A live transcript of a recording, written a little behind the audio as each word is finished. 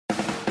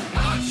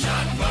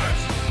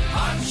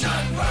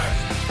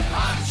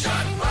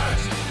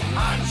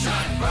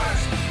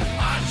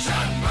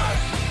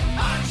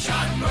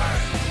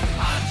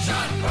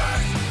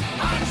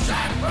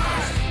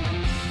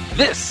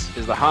This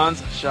is the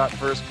Hans Shot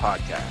First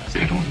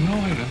podcast. I don't know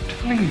it, I'm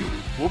telling you.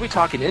 We'll be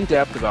talking in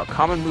depth about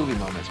common movie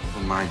moments For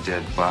my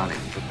dead body.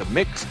 with the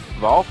mix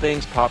of all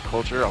things pop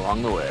culture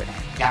along the way.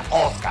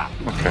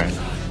 Okay.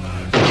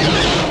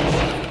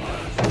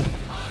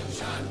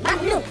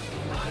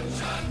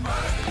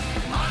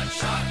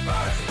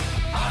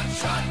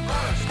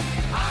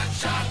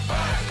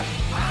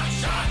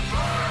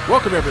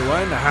 Welcome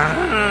everyone to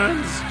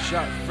Hans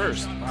Shot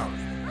First. Wow.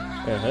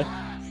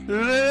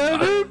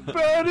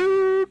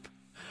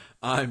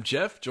 I'm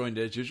Jeff, joined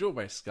as usual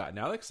by Scott and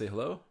Alex. Say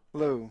hello.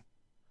 Hello.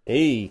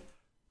 Hey.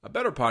 A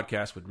better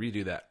podcast would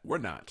redo that. We're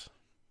not.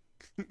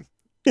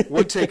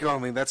 One take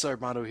only. That's our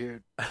motto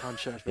here on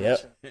Shot.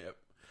 Yep. Yep.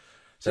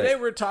 Today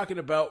we're talking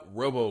about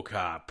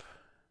RoboCop.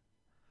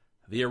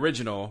 The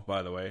original,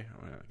 by the way.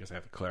 I guess I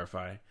have to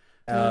clarify.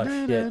 Oh,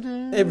 shit.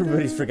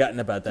 Everybody's forgotten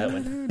about that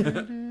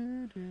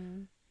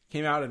one.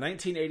 Came out in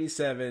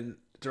 1987,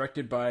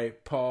 directed by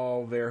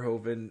Paul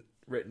Verhoeven,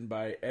 written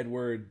by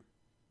Edward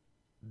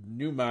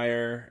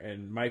Neumeier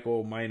and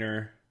Michael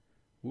Miner.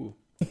 Ooh.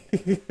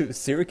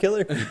 Serial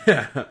killer?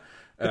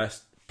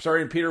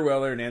 Starring Peter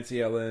Weller, Nancy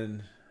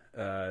Ellen,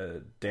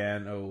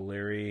 Dan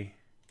O'Leary,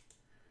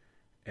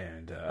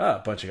 and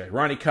a bunch of guys.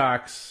 Ronnie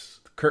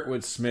Cox,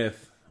 Kurtwood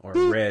Smith, or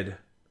Red.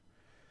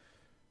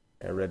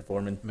 Red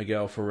Foreman.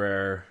 Miguel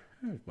Ferrer.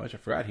 A bunch. I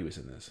forgot he was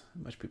in this.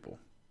 Much people.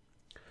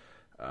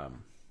 All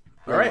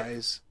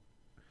right.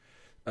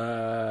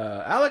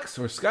 Alex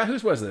or Scott,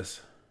 whose was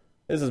this?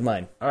 This is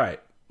mine. All right.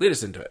 Lead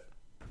us into it.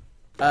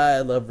 I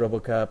love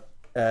RoboCop.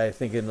 I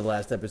think in the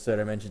last episode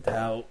I mentioned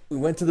how we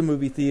went to the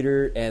movie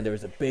theater and there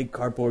was a big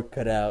cardboard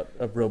cutout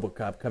of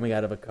RoboCop coming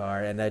out of a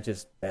car, and that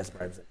just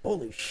mesmerized. I was like,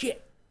 holy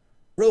shit.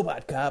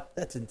 Robot Cop?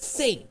 That's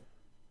insane.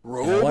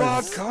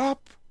 Robot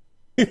Cop?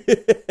 I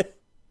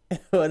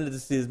wanted to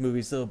see this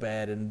movie so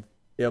bad, and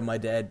my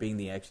dad being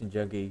the action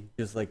junkie,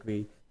 just like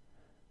me,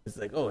 it's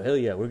like, oh, hell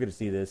yeah, we're going to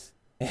see this.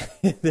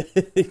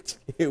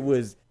 It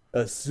was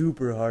a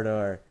super hard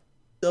R.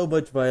 So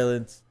much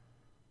violence.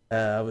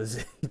 I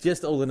was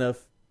just old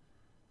enough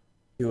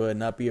to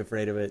not be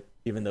afraid of it,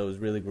 even though it was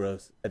really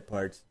gross at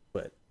parts.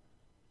 But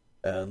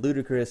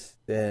ludicrous,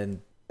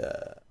 and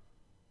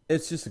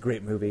it's just a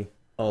great movie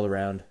all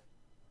around.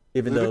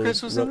 Even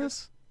Ludacris though was in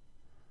this?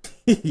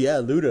 yeah,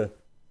 Luda.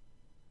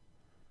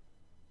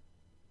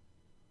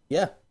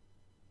 Yeah.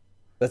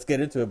 Let's get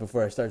into it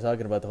before I start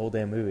talking about the whole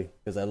damn movie,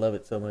 because I love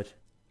it so much.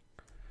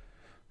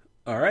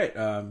 All right.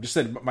 Just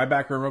said my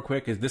background real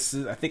quick is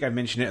I think I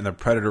mentioned it in the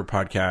Predator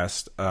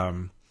podcast.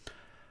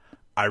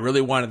 I really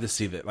wanted to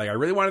see that. Like, I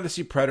really wanted to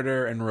see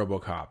Predator and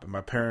RoboCop, and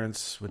my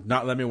parents would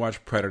not let me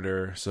watch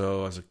Predator,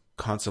 so as a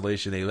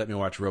consolation, they let me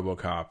watch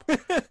RoboCop.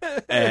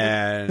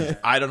 And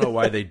I don't know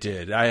why they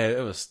did.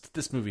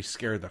 This movie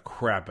scared the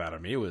crap out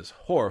of me. It was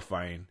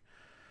horrifying.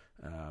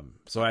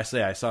 So I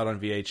saw it on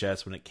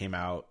VHS when it came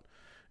out,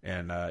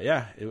 and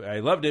I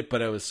loved it,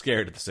 but I was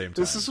scared at the same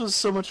time. This was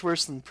so much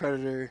worse than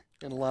Predator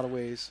in a lot of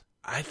ways.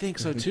 I think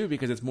so too,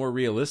 because it's more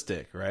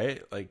realistic,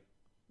 right? Like,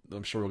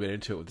 I'm sure we'll get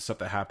into it with the stuff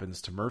that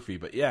happens to Murphy,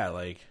 but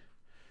I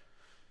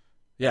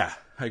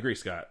agree,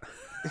 Scott.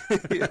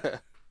 Yeah.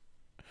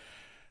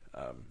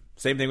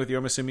 Same thing with you,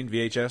 I'm assuming,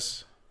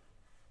 VHS?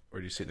 Or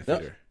did you see it in the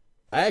theater?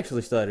 I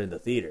actually saw it in the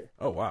theater.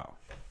 Oh, wow.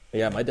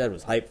 Yeah, my dad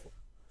was hyped.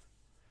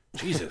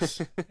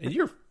 Jesus. And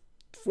you're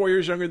 4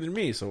 years younger than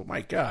me, so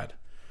my God.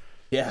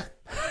 Yeah.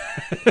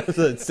 It was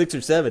like 6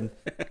 or 7.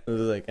 I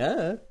was like,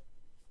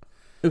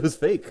 It was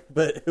fake,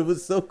 but it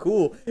was so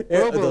cool.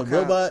 The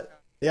robot,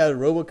 the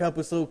RoboCop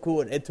was so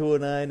cool, and Ed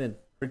 209, and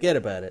forget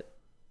about it.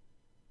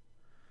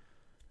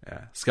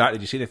 Yeah. Scott,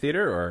 did you see it in the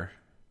theater, or?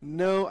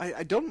 No,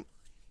 I don't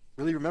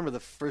really remember the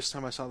first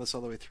time I saw this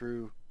all the way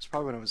through. It's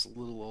probably when I was a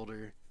little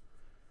older.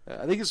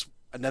 I think it's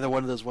another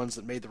one of those ones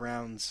that made the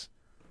rounds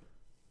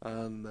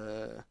on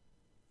the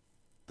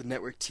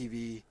network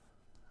TV.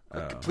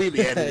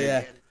 Completely edited.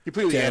 Yeah.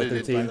 Completely Channel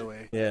edited, 13. by the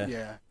way. Yeah.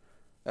 Yeah.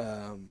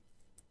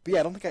 But yeah,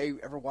 I don't think I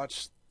ever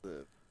watched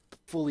the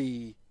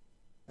fully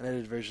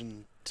unedited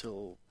version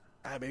till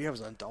maybe I was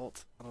an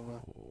adult. I don't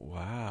know.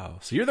 Wow.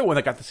 So you're the one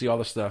that got to see all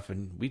the stuff,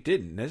 and we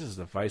didn't. This is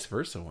the vice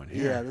versa one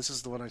here. Yeah, this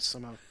is the one I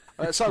somehow...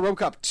 I saw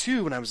RoboCop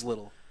 2 when I was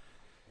little.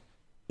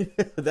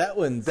 That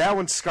That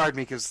one scarred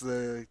me because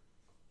the...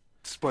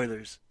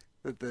 Spoilers.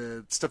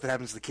 The stuff that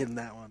happens to the kid in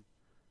that one.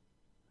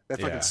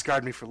 That fucking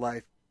scarred me for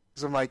life.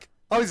 Because I'm like,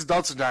 all these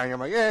adults are dying. I'm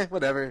like,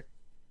 whatever.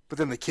 But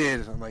then the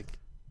kid, I'm like,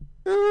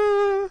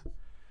 yeah.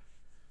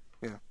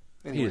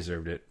 Anyway, He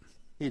deserved it.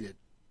 he did.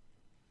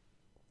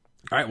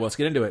 All right, well, let's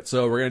get into it.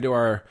 So we're going to do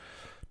our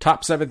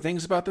top 7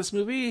 things about this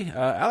movie.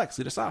 Alex,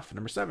 lead us off.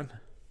 Number 7.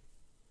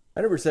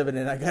 Number 7,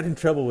 and I got in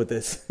trouble with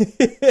this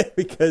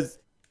because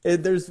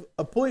there's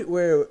a point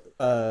where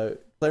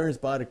Clarence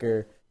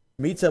Boddicker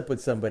meets up with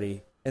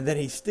somebody, and then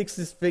he sticks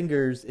his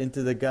fingers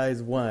into the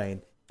guy's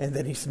wine, and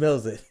then he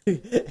smells it.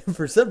 And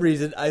for some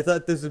reason, I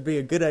thought this would be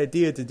a good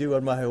idea to do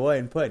on my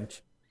Hawaiian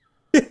Punch.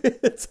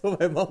 So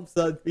my mom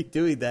saw me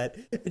doing that,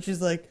 and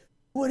she's like,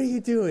 "What are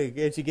you doing?"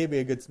 And she gave me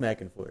a good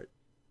smacking for it.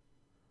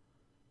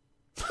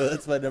 So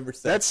that's my number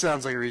 7. That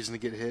sounds like a reason to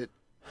get hit.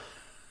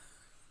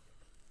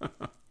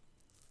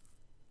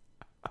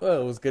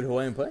 Well, it was good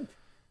Hawaiian Punch.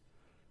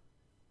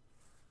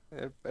 Yeah,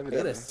 I got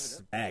evidently. a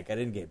smack. I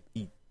didn't get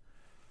beat.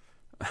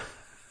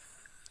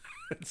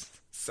 It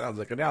sounds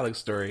like an Alex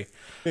story.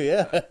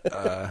 Yeah.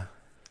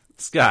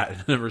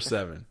 Scott, number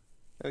 7.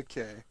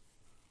 Okay.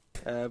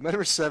 My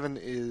number 7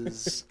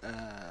 is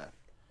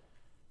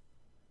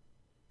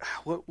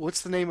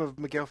what's the name of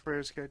Miguel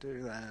Ferrer's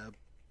character?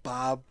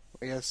 Bob,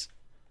 I guess.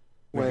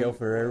 Miguel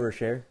Ferrero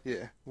Rocher.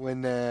 Yeah,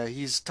 when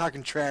he's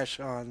talking trash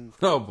on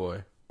Oh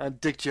boy.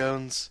 Dick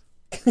Jones,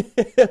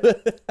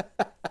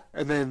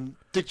 and then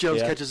Dick Jones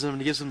Yeah. catches him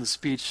and he gives him the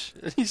speech,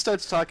 and he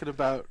starts talking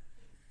about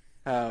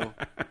how,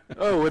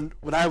 oh,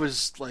 when I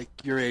was like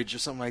your age or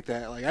something like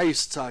that, like I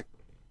used to talk,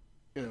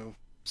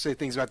 say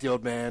things about the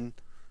old man,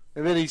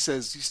 and then he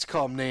says he used to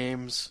call him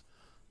names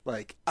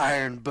like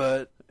Iron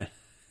Butt,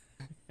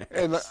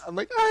 and I'm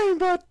like Iron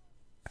Butt.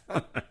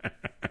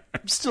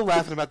 I'm still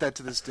laughing about that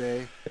to this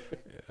day.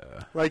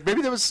 Yeah. Like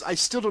maybe I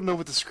still don't know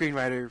what the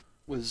screenwriter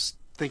was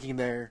thinking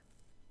there,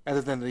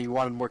 other than that he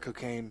wanted more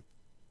cocaine.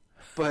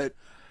 But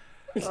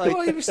like,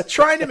 Well, he was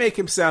trying to make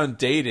him sound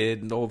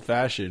dated and old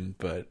fashioned,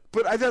 but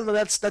I don't know.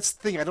 That's the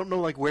thing. I don't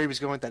know like where he was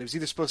going with that. It was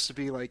either supposed to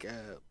be like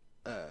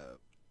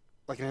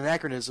like an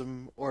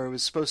anachronism, or it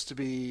was supposed to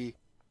be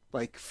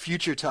like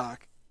future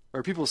talk,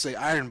 or people say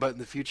Iron Butt in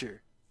the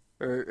future,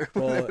 or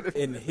Well,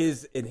 in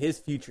his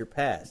future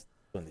past.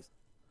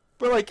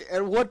 But like,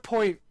 at what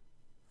point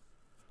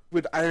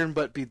would Iron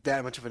Butt be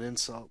that much of an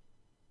insult?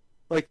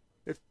 Like,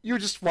 if you were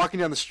just walking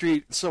down the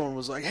street and someone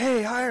was like,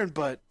 "Hey, Iron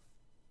Butt,"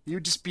 you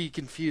would just be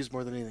confused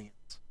more than anything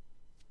else.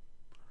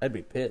 I'd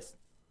be pissed.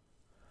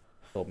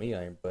 Told me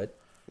Iron Butt.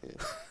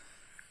 Yeah.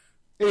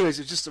 Anyways,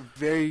 it's just a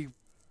very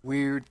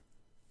weird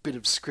bit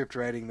of script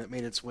writing that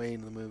made its way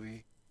into the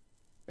movie,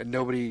 and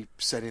nobody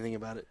said anything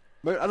about it.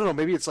 But I don't know.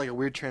 Maybe it's like a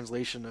weird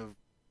translation of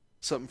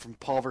something from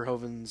Paul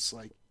Verhoeven's.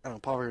 Like, I don't know.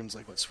 Paul Verhoeven's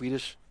like what,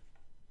 Swedish?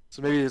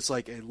 So maybe it's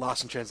like a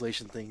lost in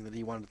translation thing that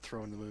he wanted to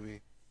throw in the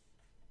movie.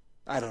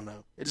 I don't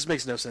know. It just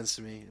makes no sense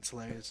to me. It's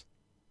hilarious.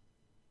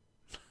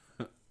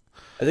 I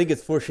think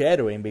it's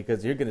foreshadowing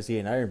because you're going to see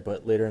an Iron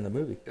Butt later in the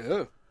movie.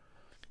 Oh.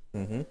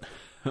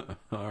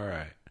 all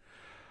right.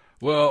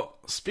 Well,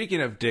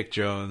 speaking of Dick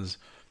Jones,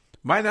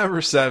 my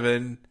number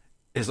 7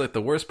 is like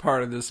the worst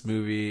part of this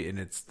movie, and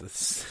it's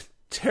this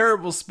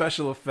terrible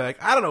special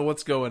effect. I don't know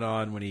what's going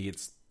on when he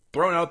gets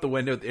thrown out the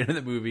window at the end of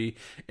the movie,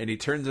 and he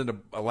turns into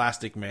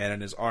Elastic Man,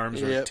 and his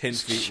arms are 10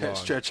 feet long.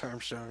 Stretch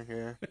Armstrong,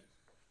 yeah.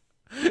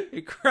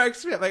 It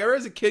cracks me up. Like, I remember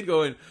as a kid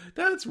going,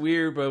 that's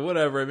weird, but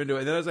whatever, I'm into it.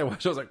 And then as I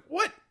watched, I was like,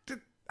 what?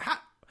 How?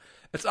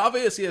 It's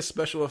obviously a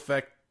special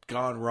effect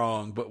gone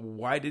wrong, but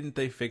why didn't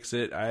they fix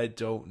it? I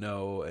don't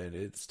know, and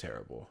it's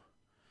terrible.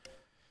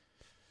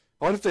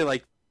 What if they,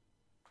 like,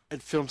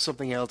 had filmed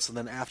something else, and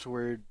then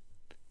afterward,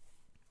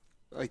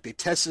 like, they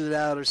tested it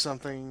out or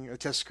something, or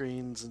test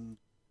screens, and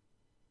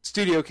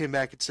studio came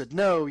back and said,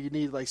 no, you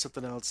need, like,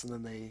 something else, and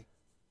then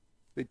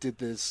they did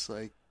this,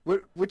 like,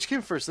 which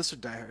came first, this or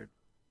Die Hard?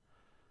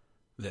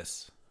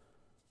 This.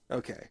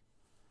 Okay.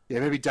 Yeah,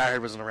 maybe Die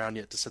Hard wasn't around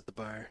yet to set the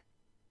bar.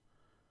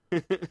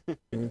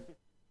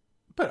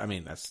 But, I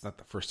mean, that's not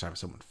the first time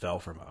someone fell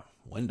from a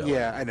window.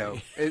 Yeah, I know.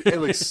 It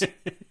looks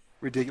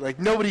ridiculous. Like,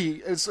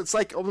 nobody, it's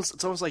like,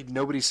 almost like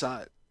nobody saw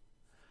it.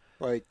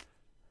 Like,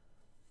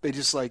 they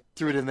just, like,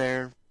 threw it in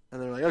there,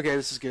 and they're like, okay,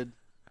 this is good.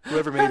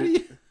 Whoever made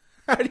it.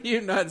 How do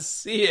you not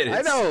see it?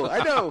 I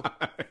know.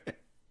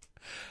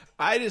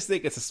 I just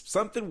think it's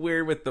something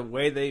weird with the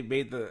way they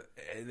made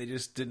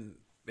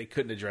they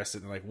couldn't address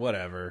it, and like,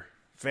 whatever.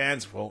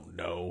 Fans won't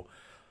know.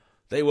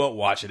 They won't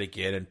watch it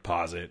again and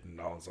pause it and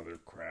all this other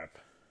crap.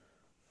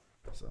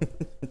 So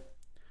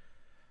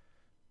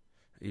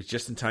it's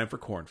just in time for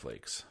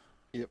cornflakes.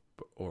 Yep.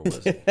 Or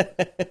was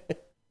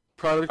it?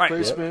 Product All right.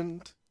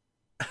 placement.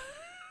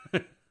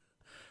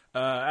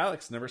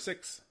 Alex, number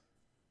 6.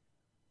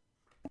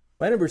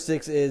 My number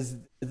 6 is,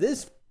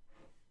 this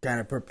kind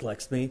of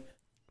perplexed me.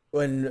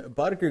 When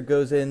Boddicker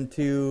goes in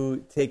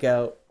to take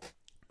out,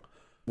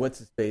 what's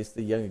his face,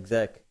 the young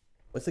exec.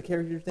 What's the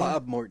character's name?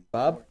 Bob Morton.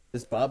 Bob?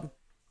 This Bob?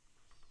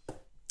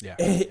 Yeah.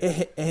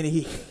 And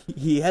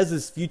he has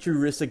this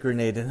futuristic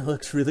grenade, and it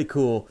looks really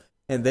cool.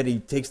 And then he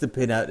takes the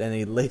pin out and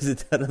he lays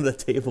it down on the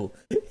table.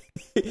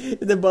 And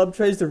then Bob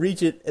tries to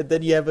reach it, and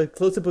then you have a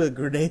close-up of a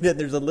grenade, and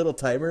there's a little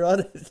timer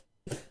on it.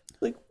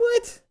 Like,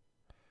 what?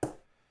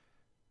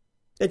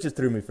 That just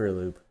threw me for a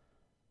loop.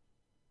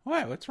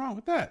 Why? What's wrong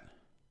with that?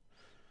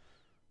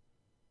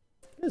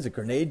 There's a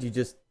grenade, you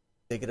just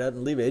take it out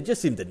and leave it. It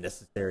just seemed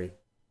unnecessary.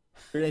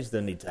 Grenades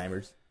don't need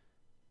timers.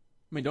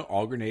 I mean, don't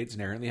all grenades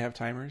inherently have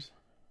timers?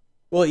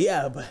 Well,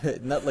 yeah,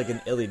 but not like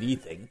an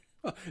LED thing.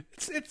 Oh,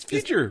 it's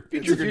future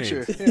It's the grenades.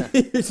 future. Yeah.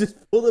 You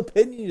just pull the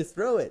pin and you just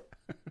throw it.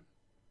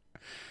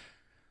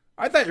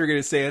 I thought you were going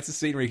to say that's the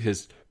scene where he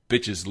says,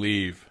 bitches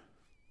leave.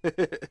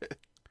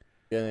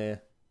 Yeah.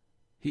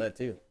 That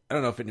too. I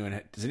don't know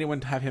if does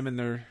anyone have him in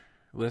their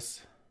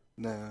list?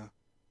 No.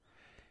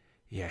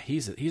 Yeah,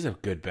 he's a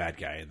good bad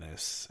guy in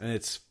this. And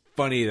it's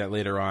funny that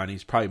later on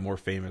he's probably more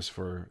famous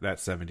for that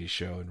 '70s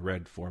show and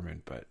Red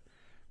Foreman. But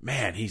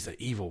man, he's an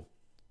evil.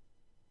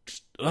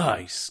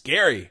 He's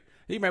scary.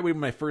 He might be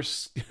my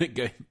first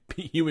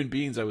human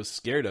beings I was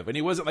scared of, and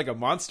he wasn't like a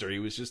monster. He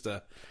was just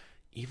a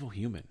evil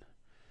human.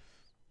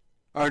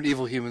 Aren't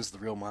evil humans the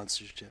real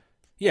monsters, Jeff?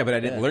 Yeah, but I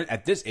didn't learn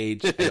at this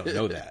age. I don't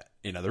know that.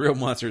 You know, the real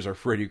monsters are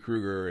Freddy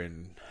Krueger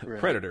and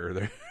Predator.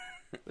 They're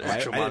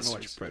actual I didn't monsters.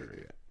 watch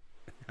Predator yet.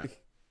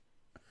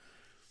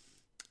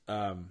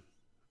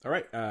 All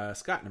right,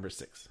 Scott, number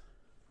 6.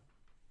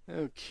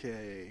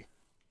 Okay.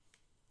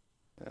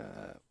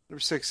 Number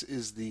 6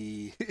 is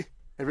the...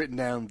 I've written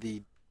down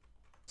the...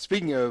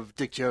 Speaking of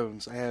Dick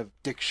Jones, I have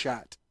Dick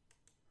Shot.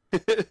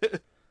 Damn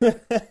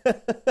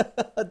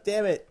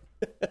it.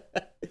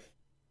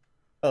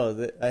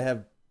 I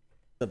have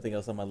something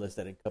else on my list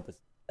that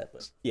encompasses that,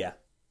 but yeah.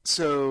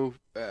 So,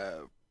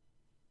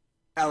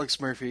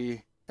 Alex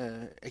Murphy,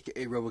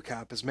 aka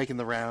RoboCop, is making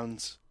the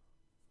rounds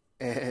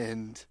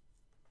and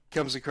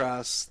comes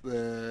across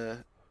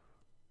the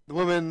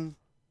woman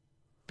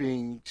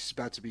she's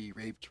about to be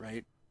raped,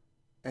 right?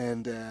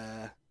 And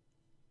the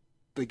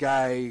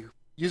guy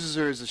uses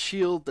her as a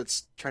shield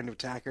that's trying to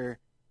attack her.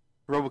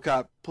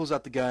 RoboCop pulls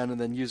out the gun and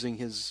then using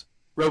his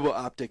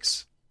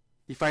robo-optics,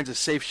 he finds a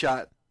safe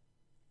shot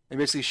and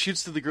basically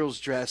shoots through the girl's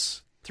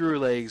dress, through her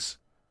legs,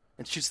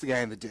 and shoots the guy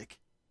in the dick.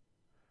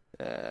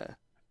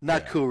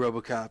 Not cool,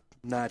 RoboCop.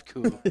 Not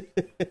cool.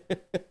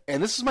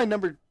 And this is my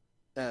number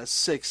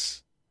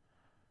 6.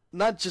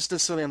 Not just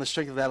necessarily on the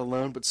strength of that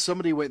alone, but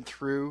somebody went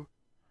through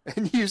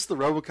and used the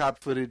RoboCop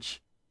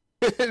footage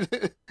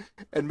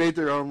and made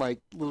their own like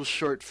little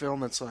short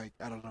film that's like,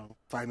 I don't know,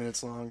 5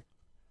 minutes long.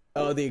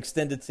 Oh, the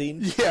extended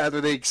scene? Yeah,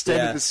 they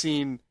extended the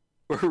scene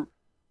where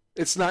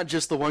it's not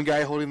just the one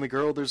guy holding the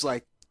girl. There's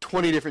like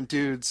 20 different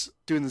dudes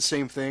doing the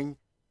same thing.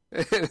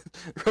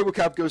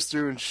 RoboCop goes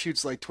through and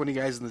shoots like 20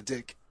 guys in the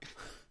dick.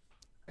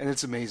 And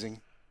it's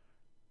amazing.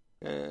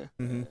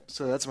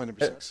 So that's my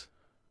number 6.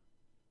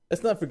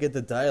 Let's not forget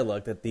the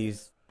dialogue that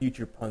these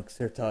future punks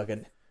are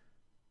talking.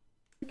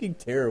 Freaking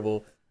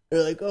terrible.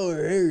 They're like, oh,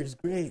 her hair is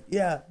great.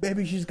 Yeah,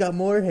 maybe she's got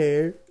more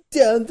hair.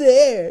 Down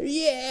there,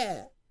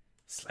 yeah.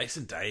 Slice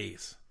and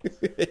dice.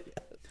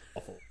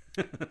 Awful.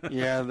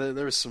 Yeah,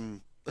 there was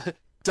some...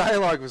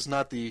 Dialogue was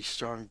not the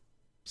strong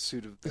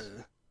suit of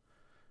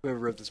whoever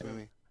wrote this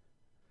movie.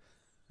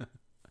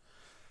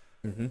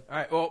 All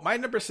right. Well, my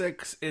number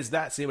 6 is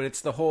that scene, but it's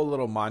the whole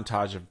little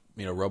montage of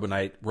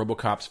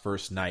RoboCop's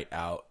first night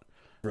out.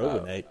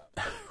 Robonite.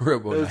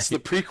 It's the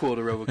prequel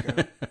to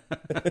RoboCop.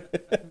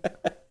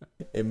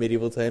 In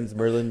medieval times,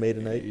 Merlin made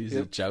a knight. He's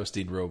a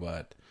jousting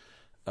robot.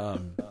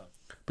 But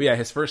yeah,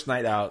 his first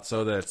night out.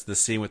 So that's the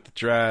scene with the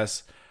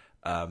dress,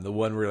 the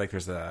one where like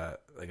there's a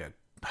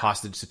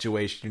hostage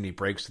situation and he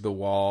breaks through the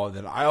wall. And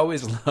then I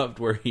always loved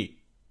where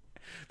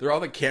there are all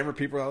the camera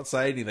people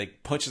outside and he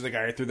like punches the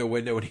guy through the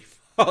window and he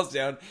falls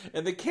down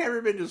and the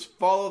cameramen just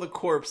follow the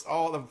corpse,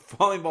 all the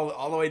falling ball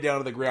all the way down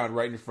to the ground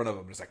right in front of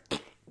him. It's like,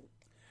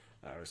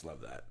 I always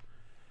love that.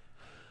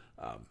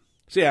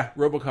 So yeah,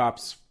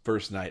 RoboCop's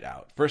first night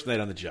out, first night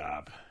on the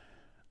job.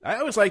 I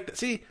always like that.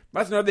 See,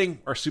 that's another thing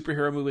our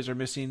superhero movies are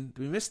missing.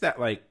 We miss that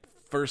like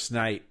first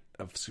night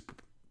of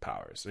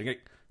superpowers.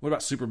 Like, what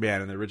about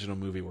Superman in the original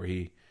movie where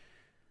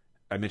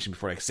I mentioned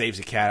before, like saves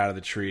a cat out of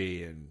the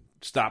tree and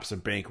stops some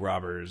bank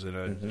robbers and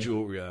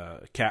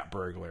a cat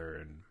burglar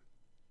and.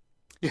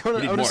 Yeah,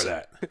 we need more of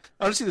that.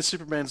 I want to see the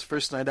Superman's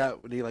first night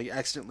out when he like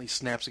accidentally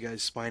snaps a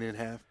guy's spine in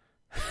half.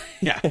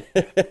 Yeah.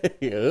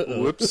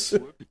 Whoops.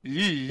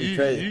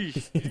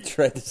 He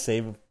tried to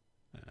save him.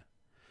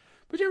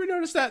 But you ever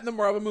notice that in the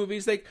Marvel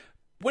movies? Like,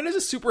 when does a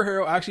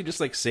superhero actually just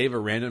like save a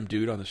random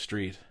dude on the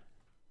street?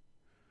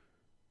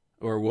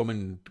 Or a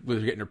woman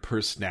with getting her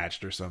purse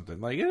snatched or something?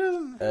 Like, it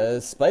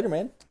doesn't.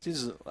 Spider-Man.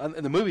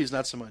 In the movies,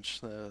 not so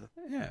much.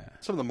 Yeah.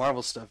 Some of the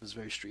Marvel stuff is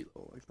very street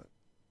level like that.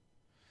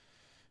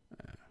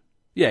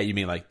 Yeah, you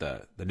mean like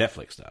the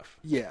Netflix stuff?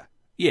 Yeah.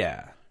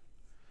 Yeah.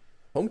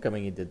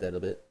 Homecoming, he did that a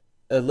bit.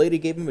 A lady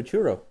gave him a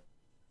churro.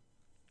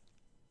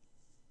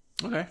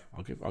 Okay,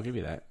 I'll give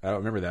you that. I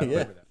don't remember that.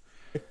 Yeah.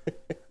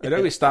 It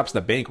always stops the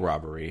bank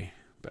robbery,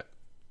 but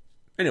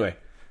anyway.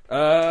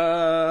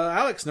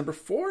 Alex, number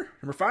 4,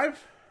 number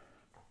 5.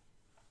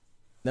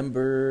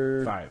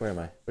 Number 5. Where am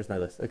I? Where's my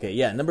list? Okay,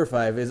 yeah, number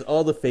 5 is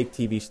all the fake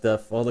TV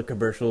stuff, all the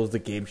commercials, the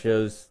game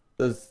shows.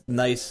 Those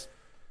nice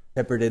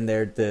peppered in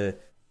there to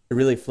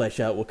really flesh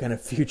out what kind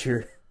of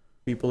future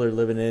people are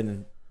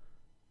living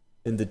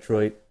in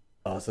Detroit.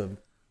 Awesome.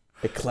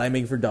 Like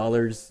climbing for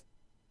dollars.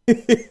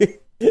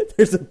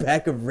 There's a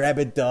pack of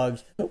rabid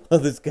dogs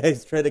while this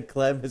guy's trying to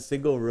climb a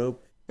single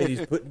rope and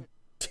he's putting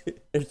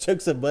there's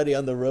chunks of money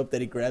on the rope that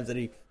he grabs and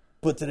he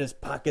puts in his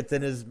pockets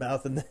and his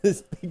mouth and then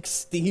this big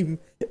steam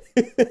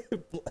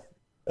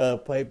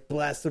pipe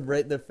blasts him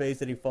right in the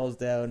face and he falls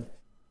down.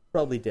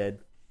 Probably dead.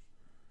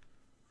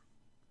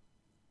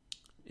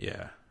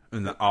 Yeah.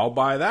 And I'll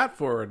buy that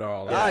for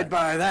 $1. I'd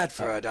buy that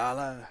for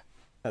 $1.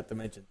 Not to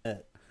mention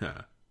that.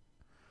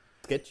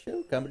 Sketch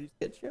show? Comedy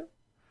sketch show?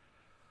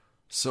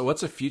 So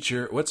what's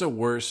a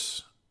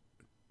worse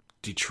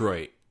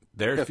Detroit.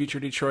 Their future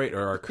Detroit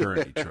or our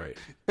current Detroit?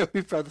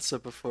 We've brought this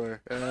up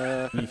before.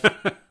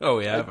 Oh,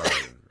 yeah. I've already.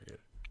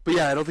 But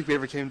yeah, I don't think we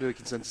ever came to a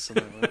consensus on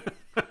that one.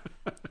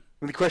 I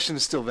mean, the question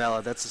is still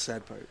valid. That's the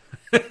sad part.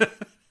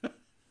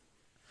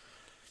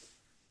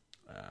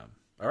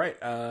 All right.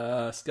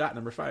 Scott,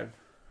 number 5.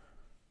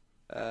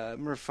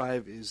 Number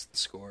 5 is the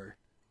score.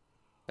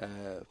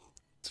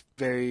 It's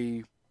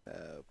very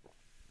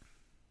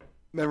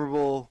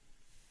memorable.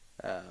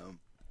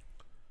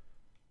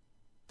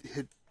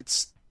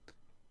 It's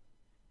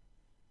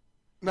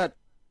not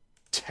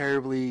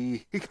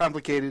terribly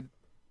complicated.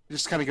 It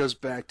just kind of goes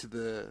back to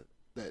that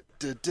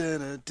da da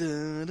da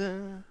da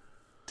da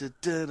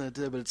da da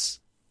da, but it's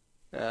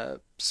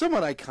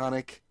somewhat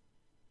iconic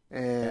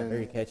and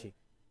very catchy.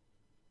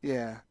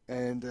 Yeah,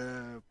 and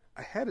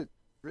I had it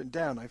written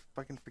down. I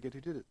fucking forget who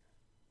did it.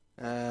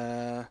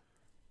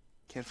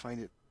 Can't find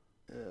it.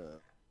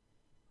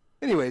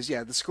 Anyways,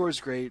 yeah, the score is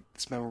great.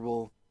 It's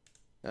memorable.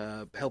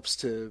 Helps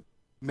to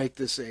make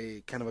this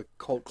a kind of a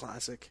cult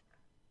classic,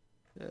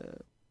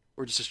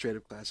 or just a straight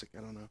up classic.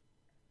 I don't know.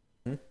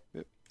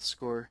 Yep,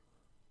 score.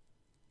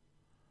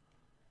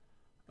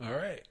 All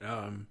right.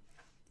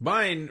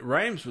 Mine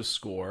rhymes with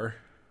score.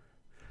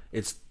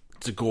 It's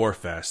a gore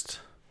fest.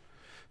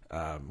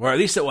 Or at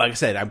least, like I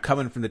said, I'm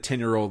coming from the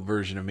 10-year-old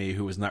version of me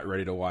who was not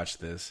ready to watch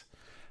this.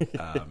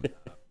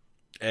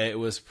 It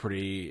was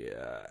pretty,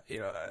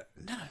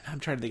 I'm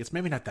trying to think. It's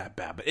maybe not that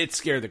bad, but it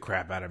scared the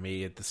crap out of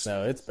me.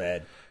 No, it's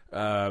bad.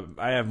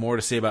 I have more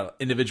to say about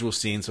individual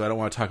scenes, so I don't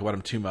want to talk about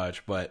them too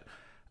much. But,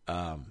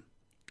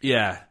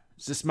 yeah,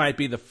 this might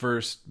be the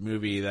first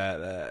movie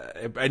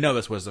that I know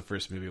this was the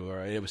first movie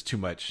where it was too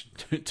much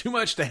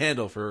to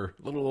handle for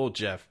little old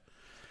Jeff,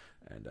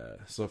 and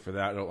so for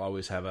that, it'll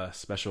always have a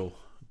special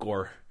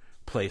gore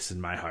place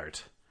in my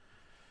heart,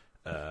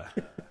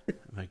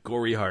 my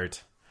gory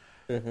heart.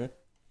 Mm-hmm.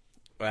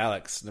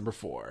 Alex, number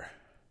 4.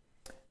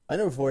 My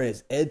number 4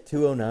 is Ed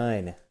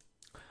 209.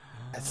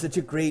 That's such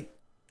a great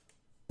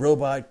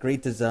robot,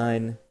 great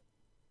design.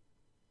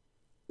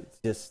 It's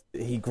just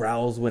he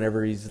growls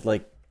whenever he's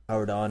like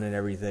powered on and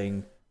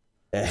everything.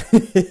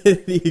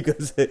 he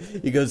goes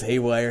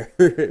haywire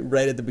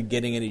right at the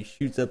beginning, and he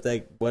shoots up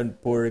that one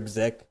poor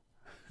exec.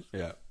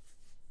 Yeah,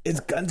 his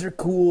guns are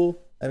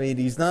cool. I mean,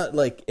 he's not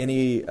like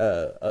any.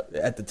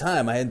 At the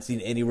time, I hadn't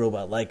seen any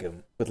robot like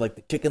him with like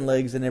the chicken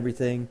legs and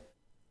everything.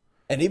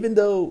 And even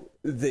though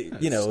the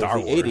Star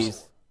the Wars.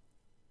 80s.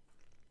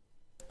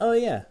 Oh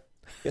yeah,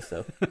 guess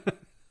so.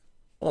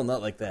 Well,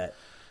 not like that.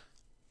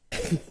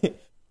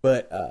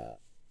 But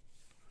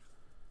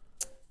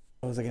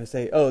what was I going to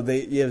say? Oh,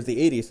 it was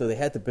the 80s, so they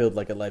had to build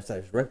like a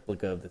life-size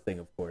replica of the thing,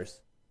 of course.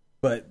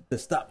 But the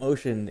stop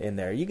motion in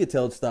there, you could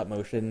tell it's stop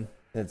motion.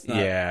 It's not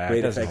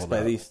great doesn't effects hold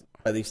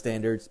by these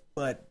standards,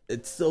 but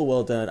it's so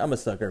well done. I'm a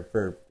sucker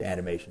for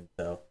animation,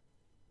 so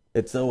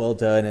it's so well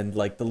done, and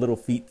like the little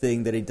feet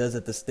thing that he does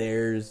at the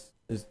stairs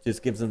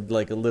just gives him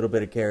like a little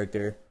bit of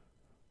character.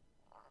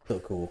 So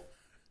cool.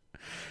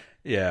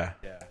 Yeah.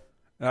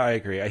 I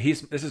agree.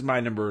 This is my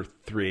number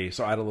 3,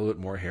 so I add a little bit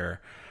more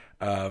here.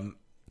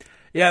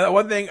 Yeah, the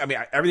one thing, I mean,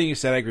 everything you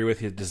said, I agree with.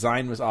 His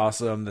design was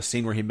awesome. The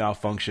scene where he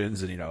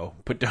malfunctions and,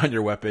 put down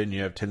your weapon,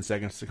 you have 10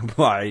 seconds to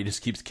comply. He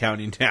just keeps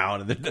counting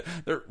down, and then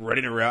they're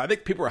running around. I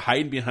think people are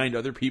hiding behind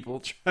other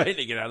people trying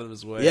to get out of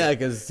his way. Yeah,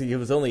 because he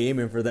was only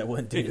aiming for that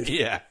one dude.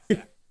 Yeah.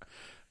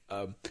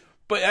 But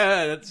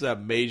that's a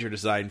major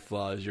design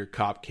flaw, is your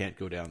cop can't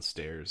go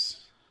downstairs.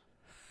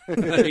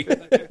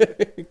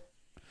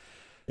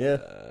 Yeah.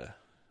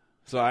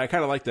 So I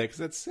kind of like that,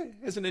 because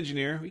as an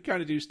engineer, we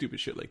kind of do stupid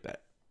shit like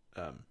that.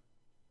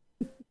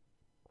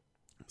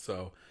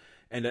 So,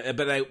 it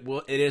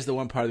is the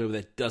one part of the movie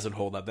that doesn't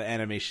hold up. The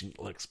animation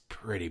looks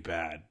pretty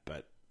bad,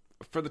 but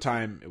for the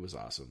time, it was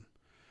awesome.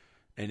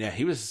 And yeah,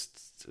 he was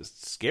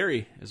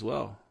scary as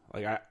well.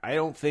 Like I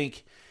don't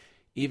think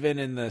even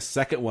in the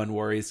second one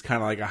where he's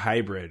kind of like a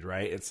hybrid,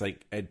 right? It's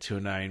like Ed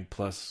 209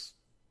 plus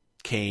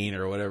Kane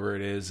or whatever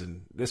it is,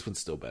 and this one's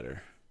still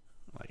better.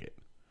 I like it.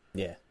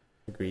 Yeah,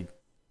 agreed.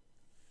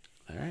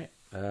 All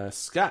right,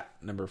 Scott,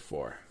 number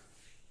 4.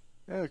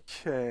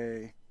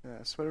 Okay,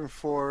 so number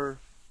 4.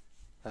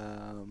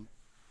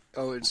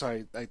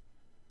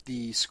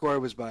 The score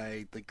was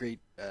by the great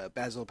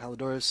Basil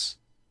Palladores,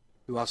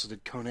 who also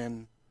did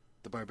Conan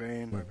the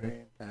Barbarian.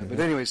 But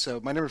anyway, so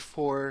my number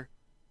 4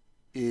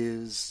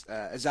 is,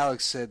 as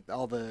Alex said,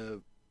 all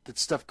the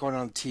stuff going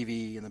on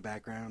TV in the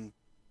background,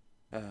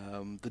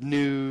 the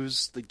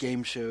news, the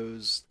game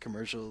shows,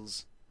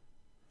 commercials,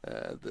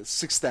 the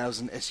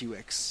 6000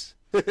 SUX.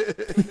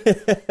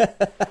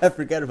 I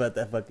forgot about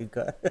that fucking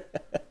car.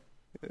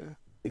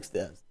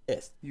 6000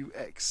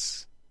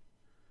 UX.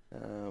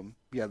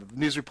 Yeah, the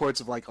news reports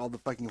of like all the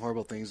fucking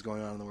horrible things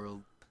going on in the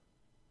world.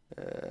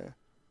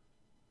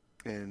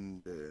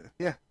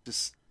 Yeah,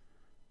 just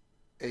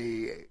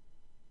a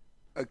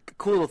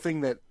cool little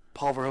thing that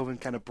Paul Verhoeven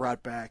kind of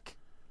brought back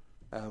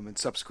in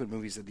subsequent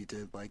movies that he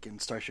did, like in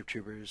Starship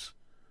Troopers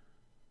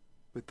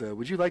with the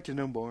Would You Like to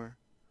Know More?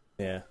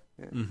 Yeah.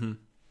 Mm-hmm.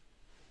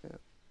 Yeah.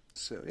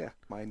 So yeah,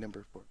 my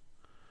number 4.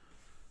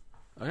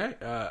 Okay,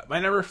 my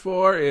number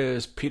 4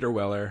 is Peter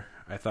Weller.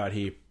 I thought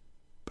I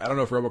don't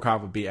know if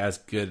RoboCop would be as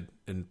good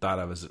and thought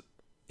of as it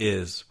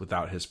is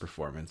without his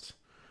performance.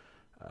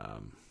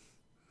 Thought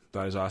he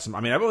was awesome. I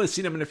mean, I've only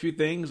seen him in a few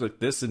things like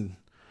this and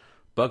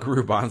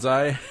Buckaroo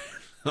Banzai.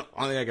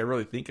 Only thing I can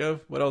really think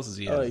of. What else is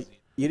he in?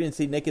 You didn't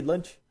see Naked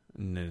Lunch?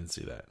 Didn't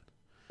see that.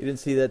 You didn't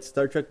see that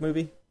Star Trek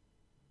movie?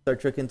 Star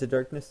Trek Into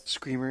Darkness?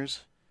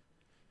 Screamers.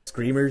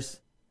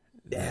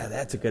 Yeah,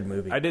 that's a good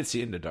movie. I did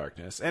see Into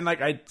Darkness, and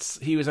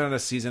he was on a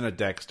season of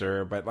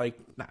Dexter, but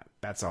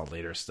that's all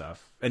later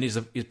stuff. And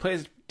he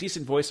plays a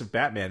decent voice of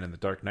Batman in the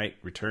Dark Knight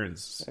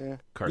Returns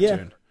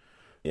cartoon.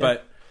 Yeah.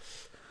 But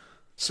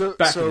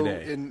back in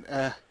the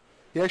day,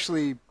 he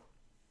actually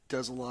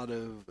does a lot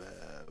of.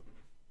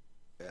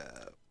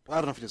 I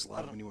don't know if he does a lot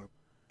of them anymore.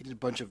 He did a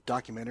bunch of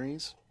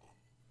documentaries.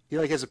 He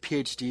has a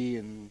PhD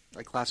in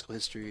classical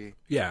history.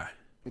 Yeah,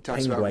 he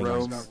talks about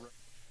Rome.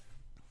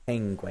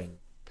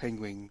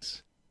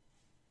 Penguins.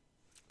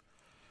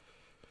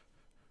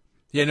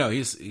 Yeah, no,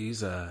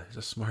 he's a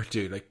smart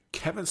dude. Like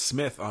Kevin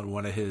Smith on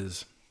one of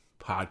his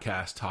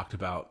podcasts talked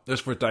about this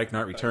for Dark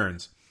Knight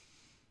Returns,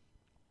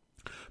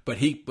 but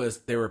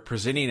they were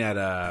presenting at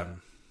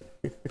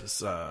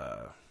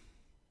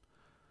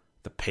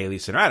the Paley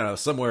Center. I don't know,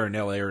 somewhere in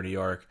LA or New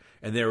York,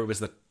 and there was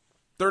the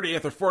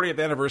 30th or 40th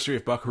anniversary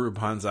of Buckaroo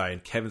Banzai,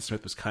 and Kevin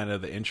Smith was kind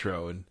of the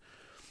intro, and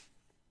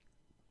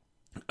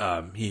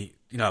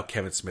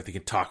Kevin Smith, he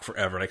can talk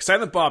forever. Like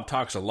Silent Bob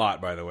talks a lot,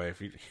 by the way, if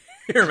you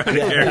hear about the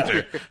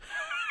character.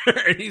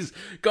 And he's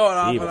going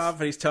off and off,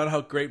 and he's telling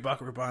how great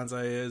Buckaroo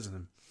Banzai is,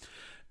 and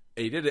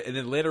he did it. And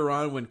then later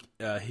on, when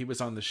he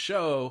was on the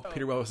show,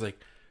 Peter Weller was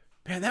like,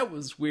 "Man, that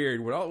was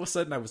weird." When all of a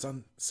sudden I was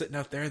sitting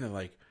out there, and they're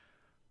like,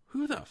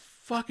 "Who the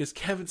fuck is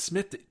Kevin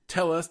Smith to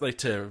tell us,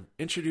 to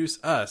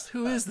introduce us?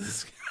 Who is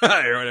this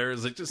guy?" or whatever.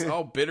 It's just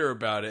all bitter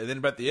about it. And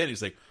then at the end,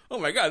 he's like, "Oh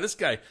my god, this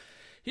guy."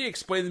 He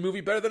explained the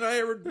movie better than I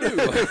ever do.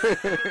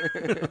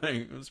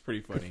 It was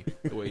pretty funny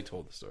the way he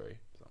told the story.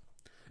 So.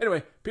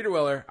 Anyway, Peter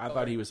Weller, I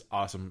thought he was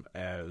awesome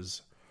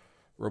as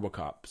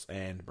RoboCop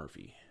and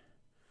Murphy.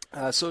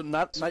 He's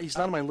not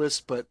on my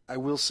list, but I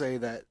will say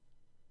that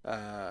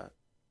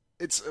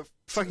it's a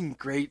fucking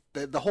great.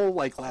 The whole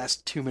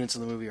last 2 minutes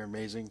of the movie are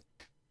amazing.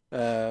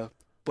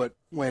 But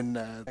when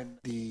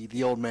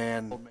the old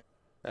man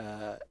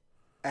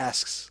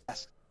asks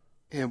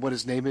him what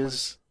his name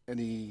is, and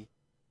he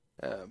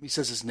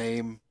says his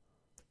name,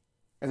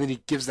 and then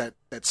he gives that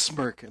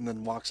smirk and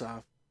then walks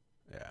off.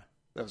 Yeah.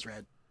 That was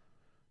rad.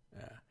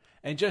 Yeah.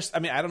 And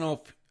I don't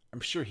know if, I'm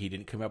sure he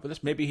didn't come up with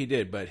this. Maybe he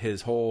did, but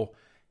his whole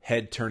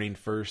head turning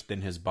first,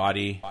 then his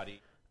body. I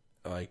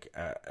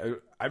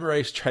remember I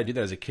used to try to do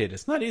that as a kid.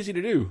 It's not easy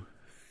to do.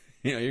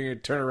 You're going to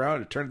turn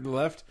around and turn to the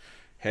left.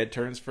 Head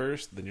turns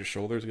first, then your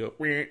shoulders go.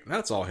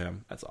 That's all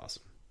him. That's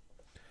awesome.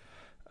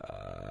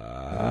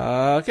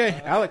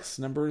 Okay, Alex,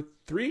 number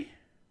 3.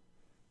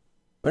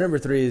 My number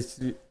 3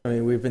 is,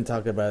 we've been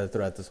talking about it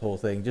throughout this whole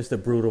thing, just the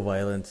brutal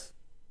violence.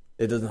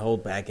 It doesn't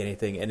hold back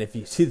anything, and if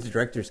you see the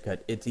director's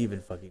cut, it's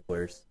even fucking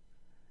worse.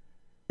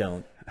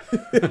 Don't.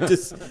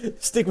 Just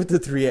stick with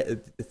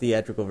the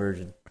theatrical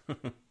version.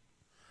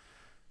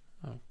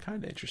 I'm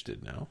kind of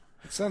interested now.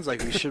 It sounds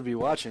like we should be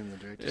watching the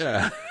director's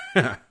cut.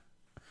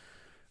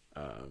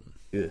 Yeah.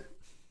 Yeah.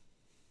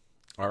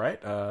 All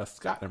right,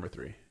 Scott, number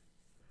 3.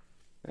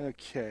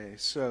 Okay,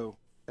 so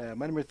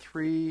my number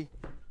 3,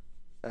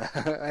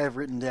 I have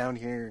written down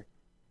here,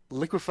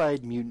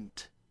 Liquefied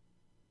Mutant.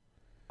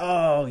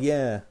 Oh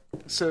yeah,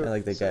 so I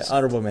like that guy.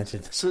 Honorable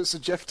mention. So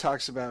Jeff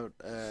talks about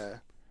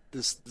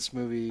this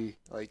movie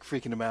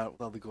freaking him out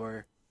with all the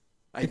gore.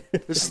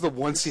 This is the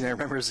one scene I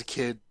remember as a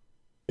kid.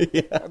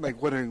 Yeah. I'm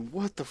wondering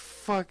what the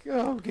fuck.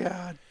 Oh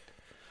god.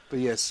 But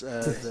yes,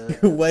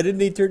 why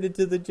didn't he turn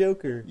into the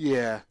Joker?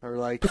 Yeah,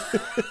 or I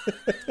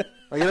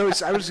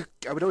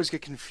would always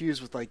get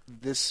confused with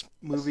this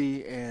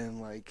movie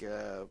and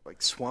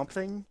Swamp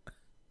Thing.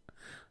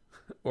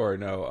 Or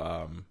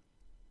no,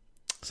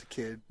 as a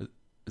kid.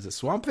 Is it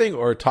Swamp Thing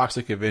or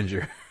Toxic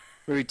Avenger?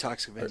 Maybe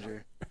Toxic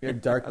Avenger.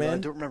 Darkman? I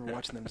don't remember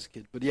watching them as a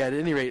kid, but yeah. At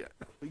any rate,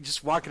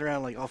 just walking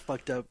around all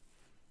fucked up.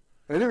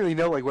 I didn't really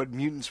know what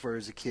mutants were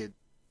as a kid,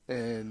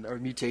 or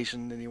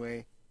mutation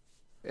anyway.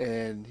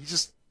 And he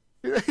just.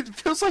 It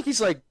feels like he's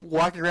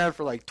walking around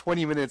for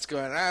 20 minutes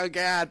going, "Oh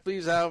God,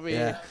 please help me."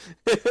 Yeah.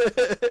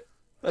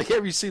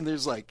 Every scene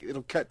there's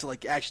it'll cut to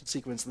action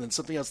sequence and then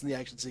something else in the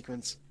action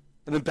sequence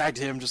and then back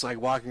to him just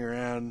walking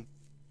around.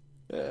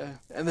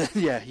 And then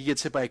he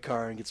gets hit by a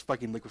car and gets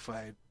fucking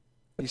liquefied.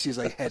 You see his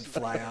head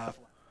fly off.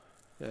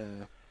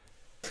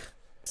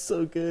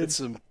 So good. It's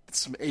some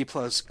A+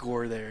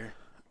 gore there.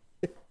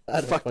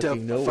 Fucked up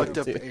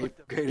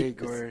grade A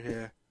gore,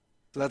 yeah.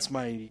 So that's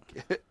my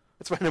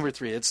number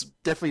 3. It's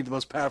definitely the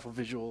most powerful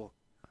visual,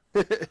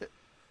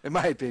 in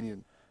my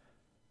opinion.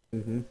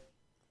 Mm-hmm.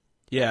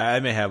 Yeah, I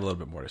may have a little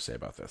bit more to say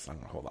about this. I'm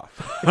going to hold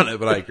off on it,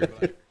 but I agree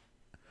with you.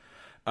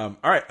 All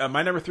right,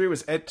 my number 3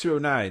 was Ed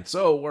 209.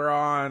 So we're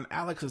on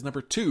Alex's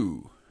number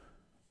 2.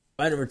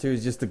 My number 2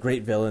 is just the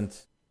great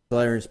villains,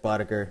 Clarence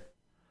Boddicker.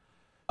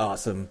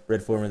 awesome.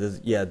 Red Foreman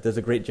does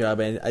a great job,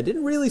 and I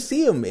didn't really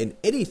see him in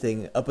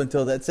anything up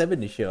until that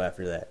 '70s show.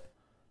 After that,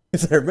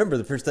 because I remember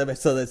the first time I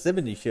saw that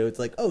 '70s show, it's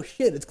like, oh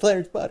shit, it's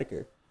Clarence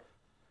Boddicker.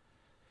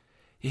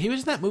 He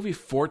was in that movie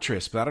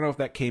Fortress, but I don't know if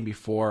that came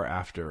before or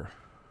after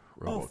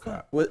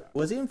RoboCop.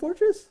 Was he in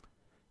Fortress?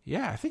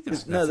 Yeah, I think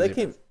that's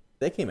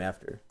That came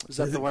after. Is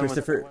that the one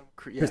Christopher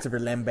with Christopher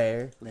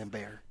Lambert?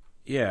 Lambert.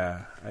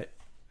 Yeah,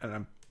 and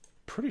I'm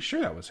pretty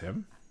sure that was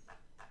him.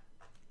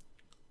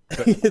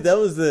 that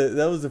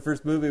was the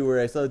first movie where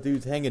I saw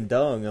dudes hanging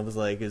dong. I was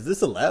like, is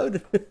this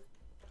allowed?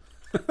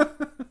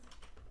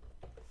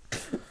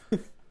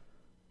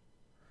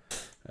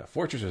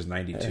 Fortress was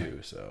 92,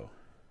 so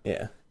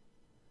Yeah.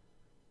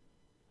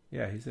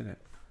 yeah, he's in it.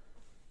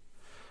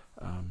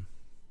 All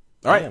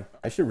right, Damn,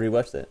 I should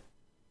rewatch that.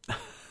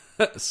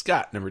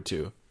 Scott, number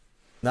 2.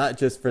 Not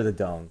just for the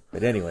dong,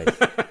 but anyway.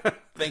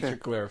 Thanks for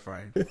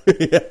clarifying.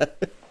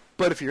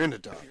 But if you're into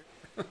dog,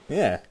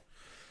 Yeah.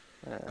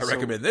 I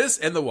recommend this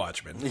and The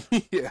Watchmen.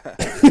 yeah.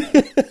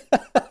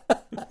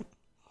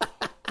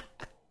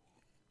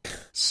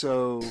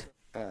 So,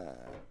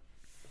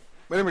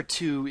 my number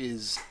 2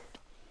 is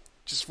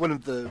just one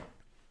of the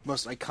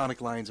most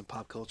iconic lines in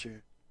pop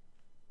culture.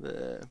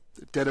 The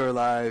 "Dead or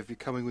Alive, You're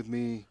Coming With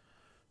Me,"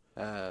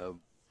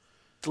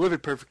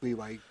 delivered perfectly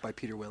by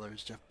Peter Weller,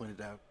 as Jeff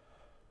pointed out.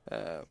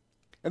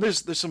 And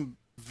there's some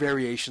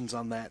variations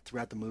on that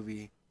throughout the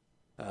movie.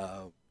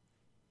 "You're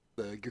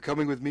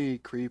coming with me,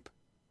 creep,"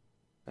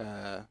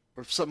 or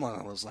something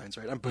along those lines,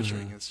 right? I'm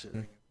butchering this shit.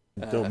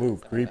 Don't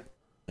move, creep.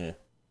 Yeah.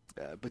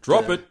 But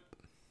Drop it.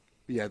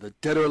 Yeah, the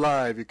 "Dead or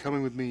Alive, You're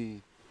Coming With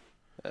Me."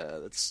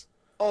 That's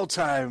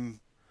all-time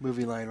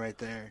movie line right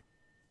there.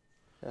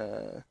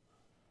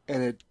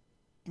 And it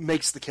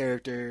makes the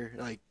character,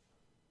 the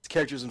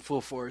character's in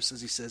full force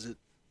as he says it.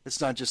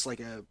 It's not just like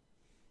a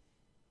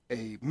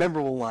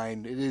memorable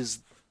line. It is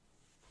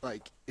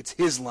it's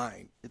his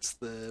line. It's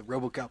the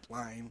RoboCop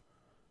line.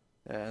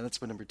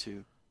 That's my number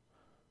 2.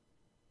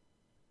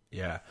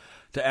 Yeah.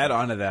 To add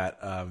on to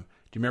that, do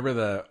you remember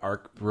the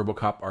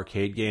RoboCop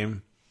arcade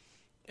game?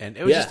 And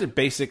it was just a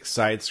basic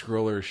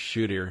side-scroller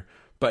shooter,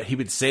 but he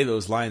would say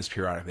those lines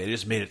periodically. They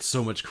just made it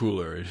so much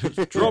cooler.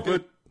 Drop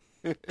it.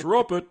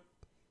 Drop it.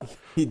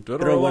 He'd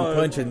throw one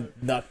punch and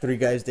knock 3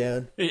 guys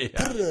down.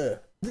 Yeah.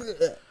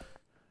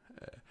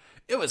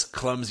 It was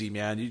clumsy,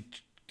 man. You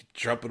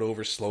jump it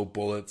over slow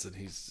bullets, and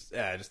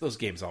just those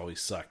games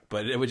always suck.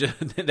 But it was just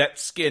that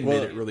skin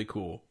made it really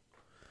cool.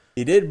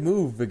 He did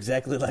move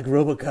exactly like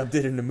RoboCop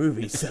did in the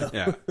movie, so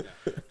Yeah,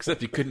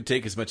 except he couldn't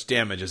take as much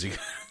damage as he.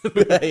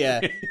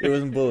 yeah, it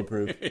wasn't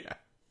bulletproof.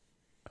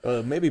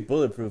 Yeah, Maybe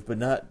bulletproof, but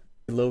not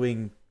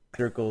glowing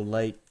circle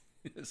light,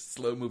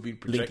 slow moving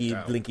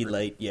projectile. blinky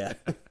light. Yeah.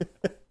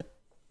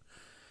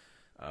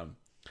 All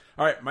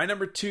right, my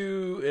number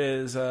 2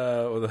 is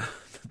the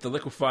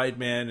liquefied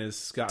man, as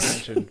Scott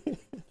mentioned.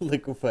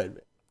 Liquefied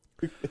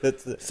Man.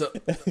 That's So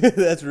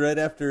that's right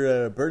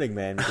after Burning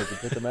Man because he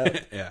put them out.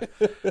 yeah,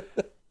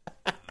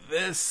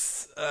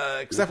 this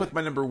except with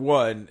my number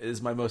 1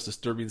 is my most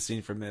disturbing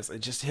scene from this.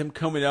 It's just him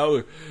coming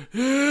out,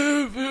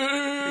 and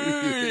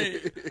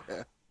then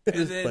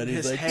But he's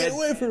his like, head, get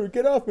away from me,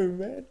 get off me,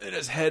 man. and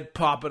his head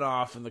popping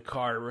off, and the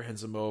car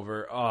runs him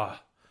over. Oh,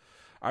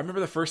 I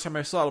remember the first time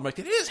I saw it. I'm like,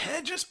 did his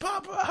head just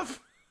pop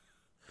off?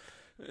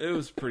 It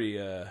was pretty.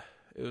 It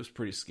was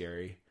pretty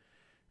scary.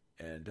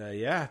 And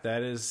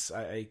that is.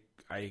 I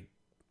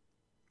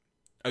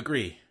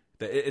agree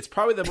that it's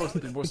probably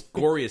the most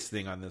goriest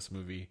thing on this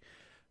movie.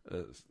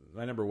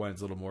 My number 1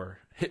 is a little more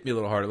hit me a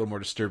little hard, a little more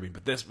disturbing.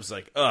 But this was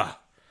like, ugh.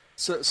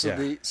 So Yeah.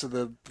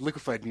 the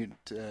liquefied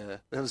mutant,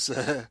 that was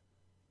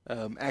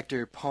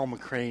actor Paul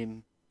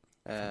McCrane.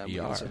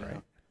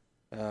 ER,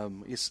 right?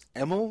 Is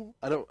Emil?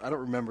 I don't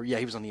remember. Yeah,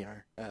 he was on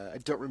ER. I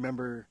don't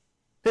remember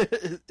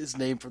his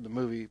name from the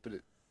movie,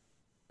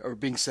 or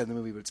being said in the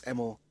movie, but it's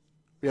Emil.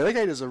 Yeah, that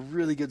guy does a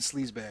really good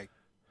sleazebag.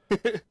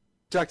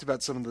 Talked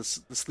about some of the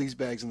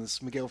sleazebags in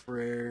this: Miguel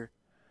Ferrer,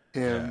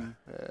 him,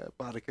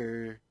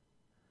 Boddicker,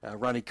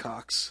 Ronnie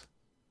Cox.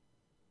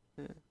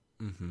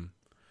 Mm-hmm.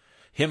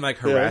 Him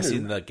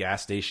harassing the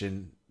gas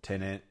station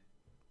tenant.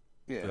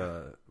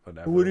 Yeah,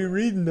 Whatever. What are you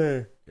reading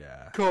there?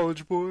 Yeah.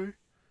 college boy.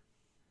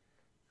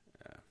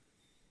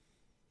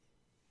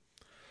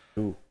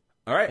 Ooh.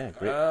 All right. Yeah,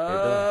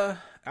 great.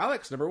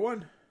 Alex, number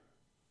 1.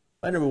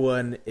 My number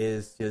 1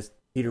 is just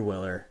Peter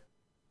Weller.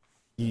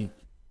 He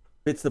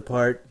fits the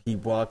part. He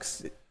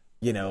walks.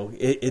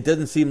 It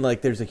doesn't seem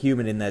like there's a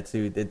human in that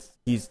suit.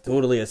 He's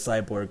totally a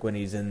cyborg when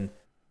he's in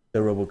the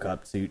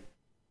RoboCop suit.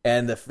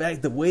 And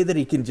the way that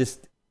he can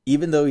just,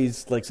 even though he's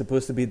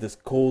supposed to be this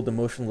cold,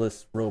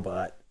 emotionless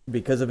robot,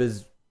 because of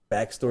his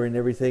backstory and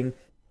everything,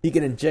 he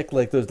can inject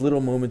those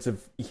little moments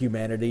of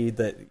humanity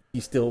that he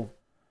still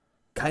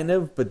kind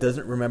of, but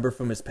doesn't remember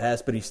from his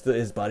past. But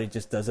his body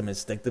just does them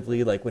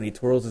instinctively, like when he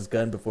twirls his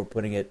gun before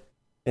putting it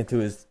into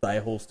his thigh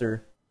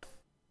holster.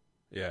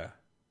 Yeah.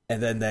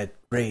 And then that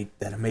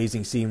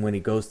amazing scene when he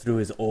goes through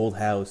his old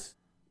house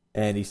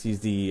and he sees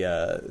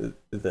the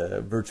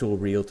virtual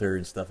realtor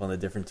and stuff on the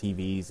different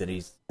TVs, and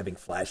he's having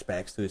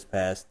flashbacks to his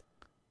past.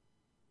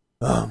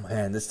 Oh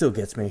man, this still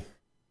gets me.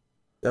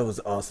 That was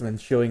awesome, and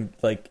showing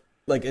like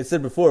I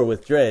said before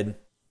with Dredd,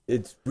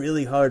 it's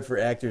really hard for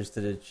actors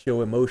to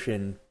show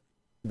emotion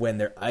when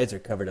their eyes are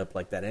covered up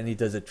like that, and he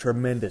does a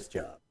tremendous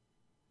job.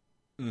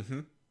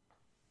 Mm-hmm.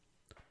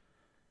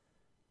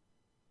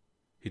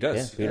 He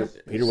does. Yeah,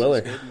 Peter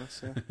Weller.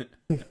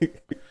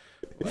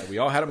 Well, we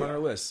all had him on our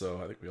list,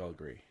 so I think we all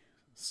agree.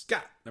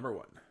 Scott, number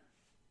 1.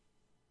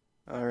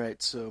 All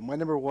right, so my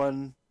number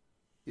 1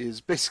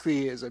 is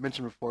basically, as I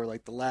mentioned before,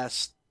 like the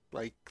last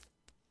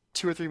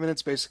 2 or 3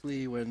 minutes,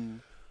 basically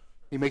when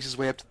he makes his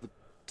way up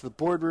to the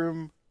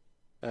boardroom.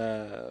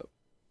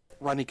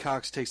 Rodney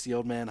Cox takes the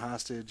old man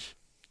hostage,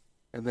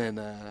 and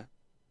then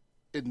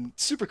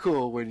it's super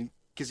cool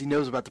because he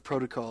knows about the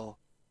protocol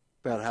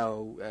about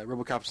how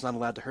RoboCop's not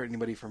allowed to hurt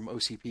anybody from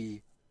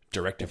OCP.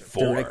 Directive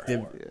 4.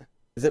 Yeah.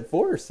 Is it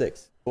 4 or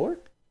 6? 4?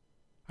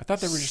 I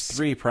thought there were just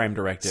 3 prime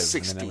directives.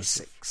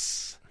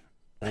 66.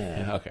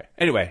 Yeah, okay.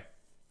 Anyway.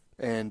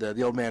 And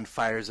the old man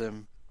fires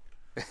him,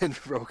 and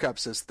RoboCop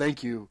says,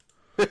 "Thank you."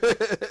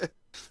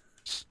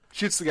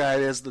 Shoots the guy.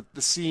 There's the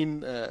scene,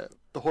 the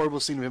horrible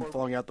scene of him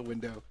falling out the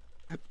window.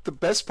 The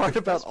best part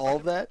about all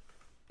of that,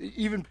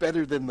 even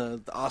better than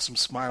the awesome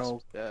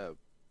smile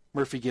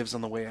Murphy gives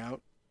on the way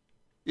out,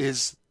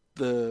 is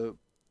the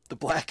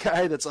black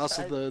guy that's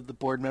also the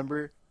board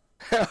member.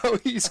 How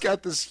he's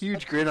got this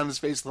huge grin on his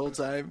face the whole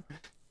time,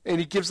 and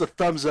he gives a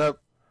thumbs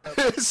up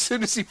as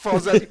soon as he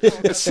falls out.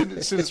 As soon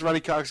as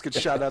Ronnie Cox gets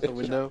shot out the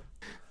window,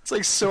 it's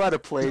like so out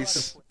of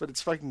place, but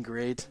it's fucking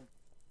great.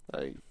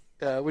 Like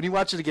when you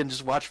watch it again,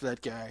 just watch for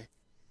that guy.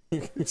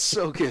 It's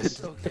so good.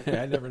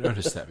 I never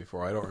noticed that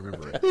before. I don't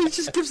remember it. He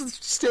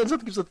just stands up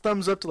and gives a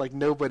thumbs up to like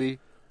nobody.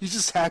 He's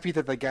just happy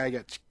that guy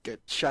got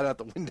shot out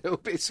the window,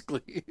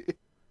 basically.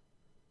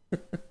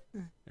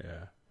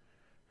 Yeah.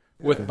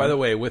 By the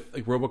way, with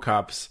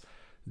RoboCop's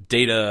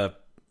data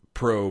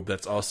probe,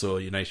 that's also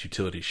a nice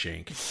utility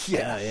shank.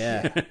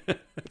 Yeah.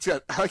 It's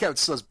got. I like how it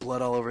still has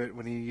blood all over it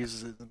when he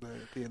uses it at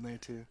the end there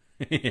too.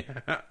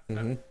 Yeah.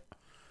 Mm-hmm.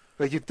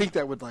 Like you'd think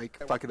that would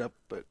fuck it up,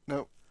 but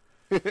no.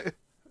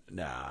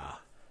 Nah.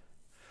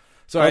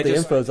 So All the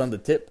info's on the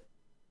tip.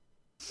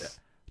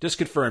 Just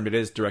confirmed it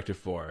is Directive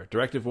 4.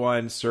 Directive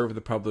 1, serve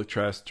the public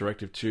trust.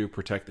 Directive 2,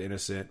 protect the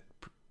innocent.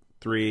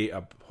 3,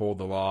 uphold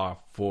the law.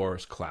 4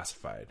 is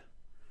classified.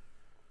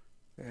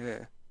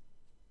 Yeah.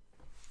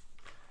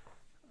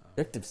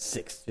 Directive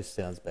 6 just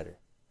sounds better.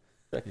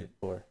 Directive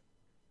 4.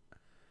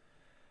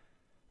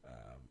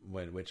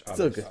 Which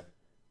Still good.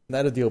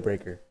 Not a deal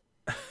breaker.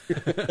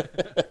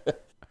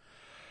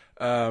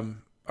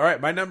 All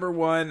right, my number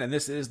 1, and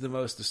this is the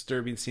most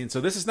disturbing scene.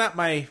 So this is not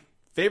my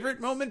favorite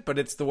moment, but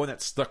it's the one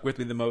that stuck with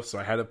me the most, so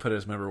I had to put it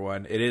as number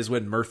 1. It is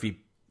when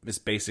Murphy is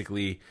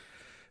basically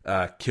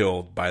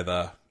killed by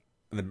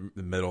in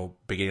the middle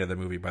beginning of the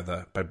movie by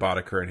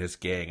Boddicker and his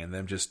gang, and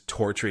them just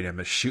torturing him,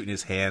 just shooting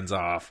his hands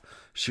off,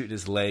 shooting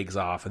his legs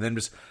off, and then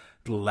just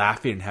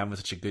laughing and having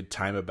such a good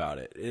time about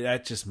it.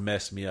 That just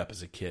messed me up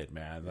as a kid,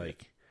 man.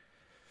 Like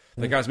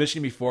I was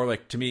mentioning before,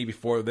 like to me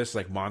before this,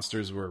 like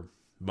monsters were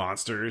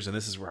monsters, and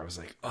this is where I was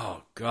like,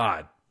 oh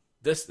god,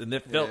 it's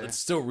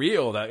still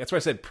real. That's why I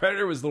said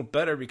Predator was a little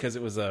better because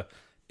it was a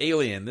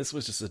alien. This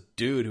was just a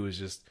dude who was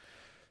just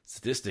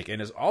sadistic,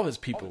 and as all his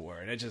people were,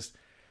 and it just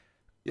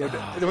it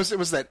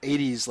was that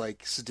 80s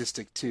like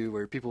sadistic too,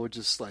 where people would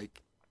just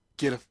like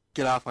get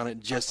off on it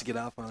just to get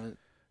off on it.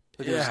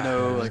 But there's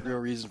no like real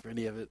reason for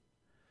any of it.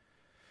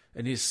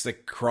 And he's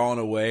like crawling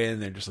away, and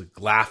they're just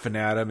like laughing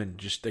at him, and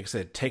just like I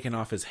said, taking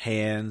off his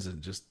hands,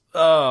 and just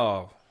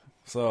well,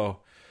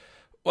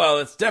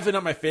 it's definitely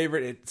not my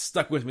favorite. It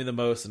stuck with me the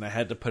most, and I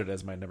had to put it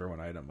as my number 1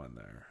 item on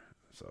there.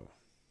 So,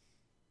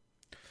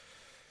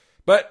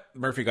 but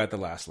Murphy got the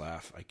last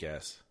laugh, I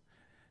guess.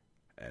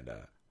 And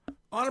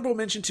honorable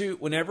mention too,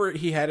 whenever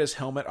he had his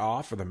helmet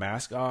off or the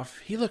mask off,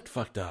 he looked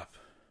fucked up.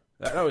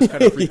 That always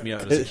kind of freaked me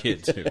out as a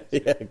kid too.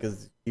 Yeah,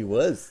 because he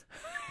was.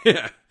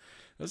 Yeah,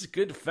 that was a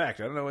good effect.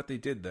 I don't know what they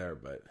did there,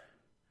 but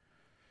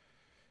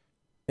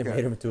It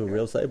made him into a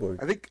real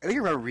cyborg. I think I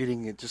remember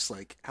reading it just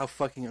like how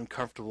fucking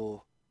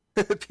uncomfortable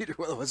Peter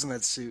Weller was in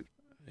that suit.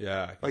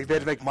 yeah, Like they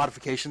had to make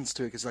modifications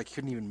to it because like he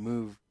couldn't even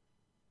move.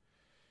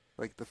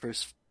 Like at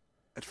first,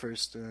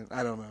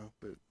 I don't know,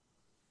 but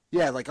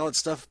yeah, like all that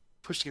stuff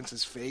pushed against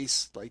his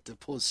face, like to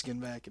pull his skin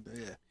back, and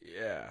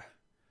yeah.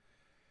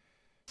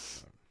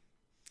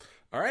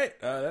 All right,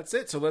 that's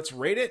it. So let's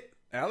rate it,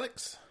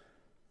 Alex.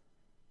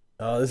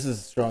 Oh, this is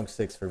a strong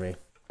 6 for me.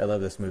 I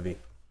love this movie.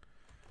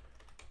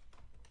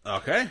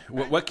 Okay,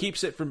 what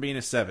keeps it from being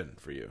a 7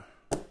 for you?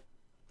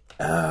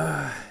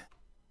 Damn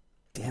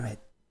it.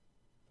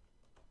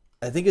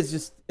 I think it's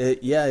just,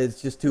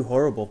 it's just too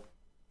horrible.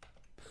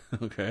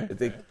 Okay. I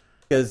think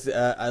because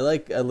I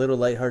like a little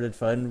lighthearted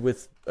fun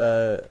with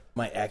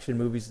my action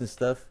movies and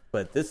stuff,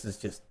 but this is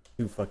just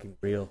too fucking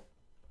real.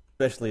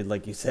 Especially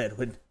like you said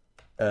when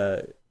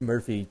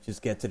Murphy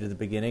just gets it at the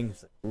beginning.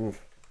 It's like,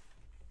 oof.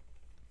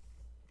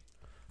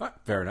 All right,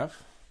 fair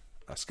enough.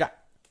 Scott.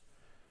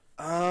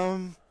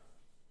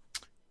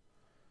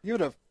 Give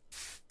it a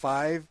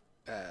 5,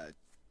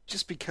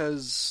 just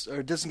because, or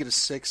it doesn't get a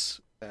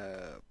 6,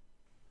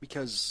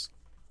 because,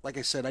 like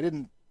I said, I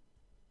didn't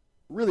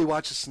really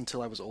watch this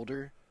until I was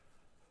older.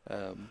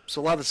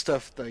 So a lot of the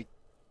stuff, like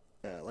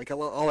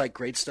all that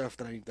great stuff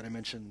that I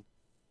mentioned,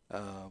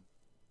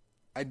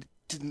 I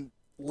didn't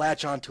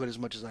latch onto it as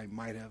much as I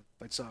might have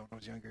if I saw it when I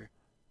was younger.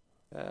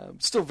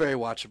 Still very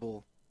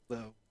watchable,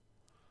 though.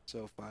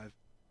 So 5.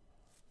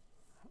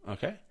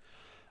 Okay.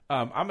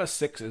 I'm a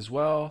 6 as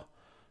well.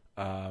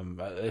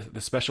 The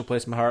Special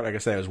Place in My Heart, like I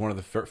said, it was one of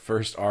the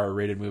first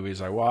R-rated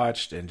movies I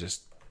watched, and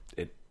just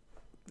it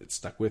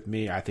stuck with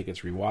me. I think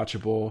it's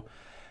rewatchable.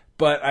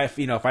 But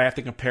if I have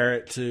to compare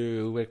it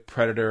to like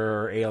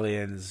Predator or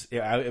Aliens,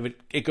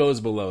 it goes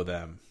below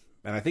them.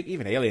 And I think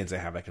even Aliens I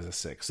have like as a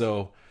 6.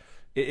 So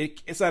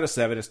it's not a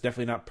 7. It's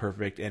definitely not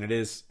perfect, and it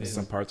is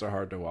some parts are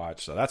hard to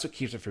watch. So that's what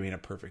keeps it from being a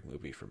perfect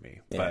movie for me.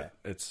 Yeah. But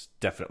it's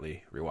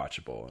definitely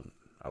rewatchable, and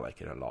I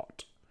like it a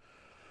lot.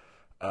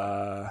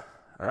 All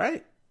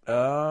right.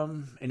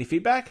 Any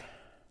feedback?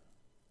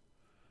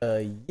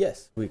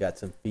 Yes, we got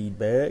some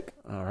feedback.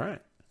 All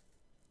right.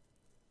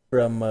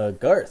 From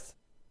Garth.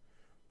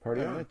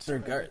 Party on. Sir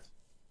Garth.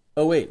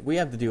 Oh wait, we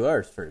have to do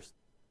ours first.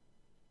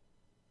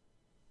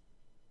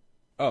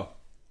 Oh.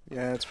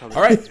 Yeah, that's probably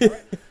all right.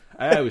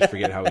 I always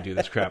forget how we do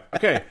this crap.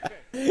 Okay.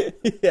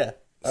 Yeah.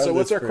 So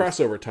what's our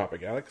crossover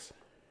topic, Alex?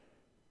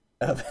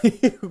 Well,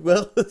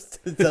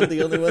 I'm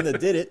the only one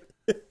that did it,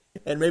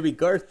 and maybe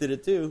Garth did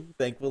it too.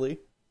 Thankfully,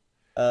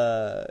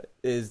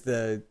 is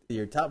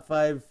your top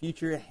 5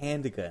 future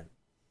handgun?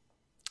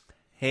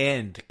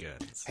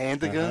 Handguns.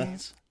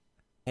 Handguns.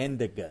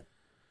 Handgun.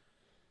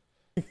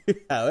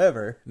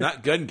 However,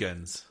 not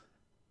guns.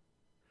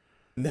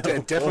 No,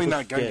 definitely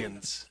not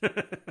guns.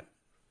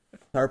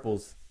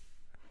 Tarples.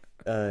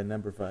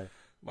 Number 5.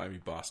 Might be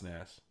boss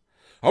ass.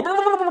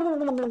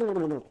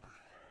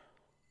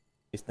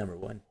 It's number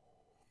 1.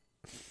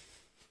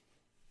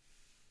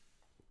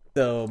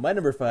 So my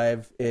number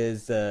 5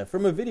 is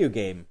from a video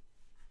game.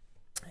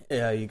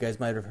 You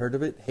guys might have heard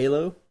of it,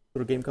 Halo.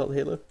 Little game called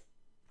Halo.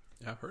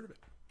 Yeah, I've heard of it.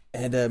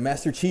 And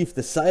Master Chief,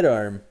 the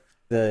sidearm,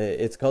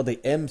 it's called the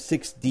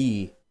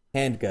M6D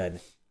handgun,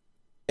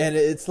 and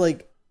it's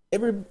like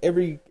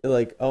every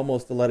like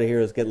almost a lot of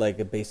heroes get like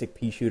a basic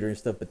pea shooter and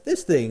stuff, but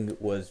this thing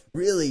was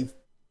really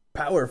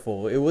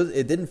powerful.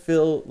 It didn't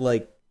feel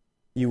like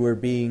you were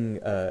being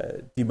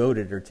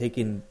demoted or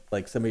taking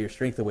like some of your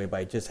strength away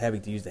by just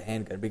having to use the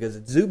handgun, because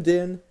it zoomed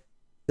in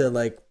to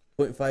like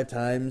 0.5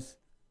 times,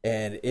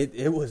 and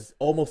it was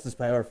almost as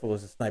powerful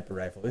as a sniper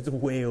rifle. It's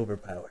way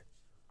overpowered.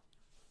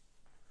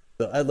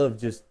 So I love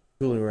just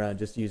fooling around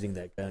just using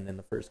that gun in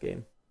the first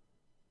game.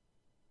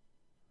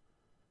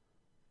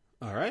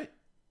 All right.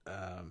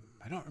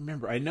 I don't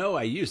remember. I know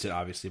I used it,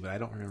 obviously, but I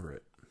don't remember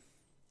it.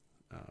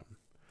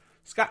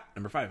 Scott,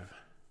 number 5.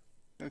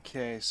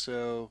 Okay,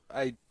 so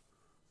I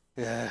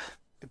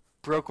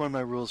broke one of my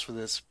rules for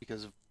this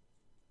because of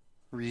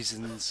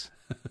reasons.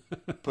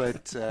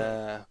 But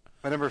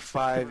my number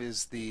 5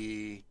 is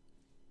the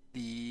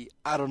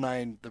Auto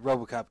 9, the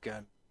RoboCop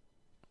gun.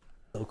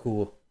 So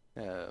cool.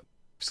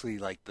 Basically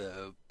like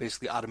the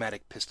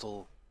automatic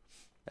pistol,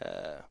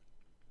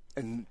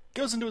 and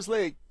goes into his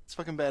leg. It's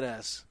fucking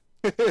badass.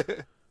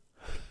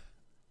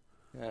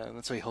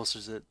 That's how he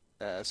holsters it.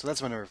 So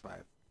that's my number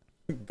 5.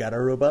 Got a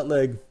robot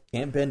leg.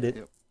 Can't bend it.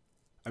 Yep.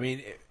 I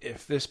mean,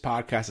 if this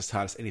podcast has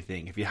taught us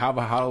anything, if you have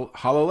a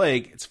hollow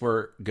leg, it's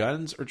for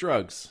guns or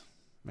drugs.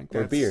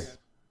 Or beer.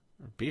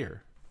 Or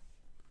beer.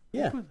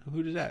 Yeah.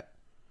 Who did that?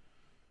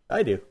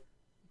 I do.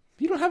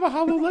 You don't have a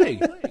hollow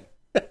leg.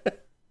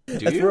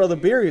 That's where all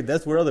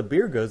the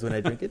beer goes when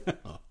I drink it.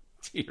 Oh,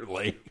 to your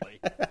leg.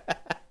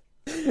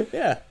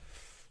 Yeah.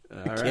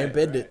 Can't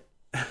bend it.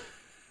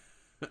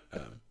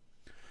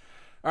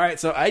 All right,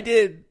 so I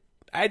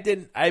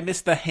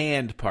missed the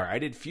hand part. I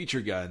did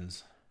future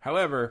guns.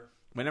 However,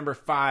 my number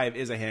 5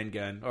 is a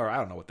handgun, or I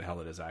don't know what the hell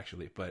it is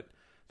actually, but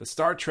the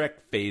Star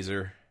Trek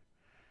phaser.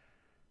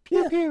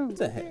 Yeah,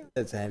 it's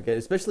a handgun,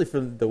 especially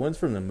from the ones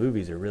from the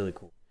movies are really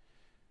cool.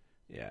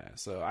 Yeah,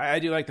 so I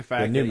do like the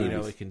fact that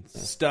it can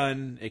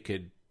stun, it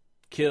could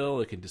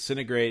kill, it can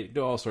disintegrate,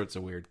 do all sorts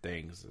of weird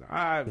things.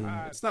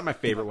 It's not my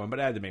favorite one, but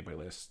I had to make my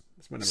list.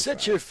 That's my number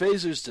 5. Your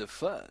phasers to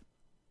fun.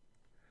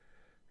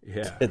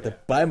 Yeah. At the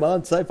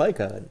Bimon Sci-Fi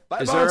Con.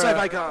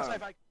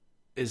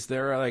 Is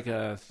there like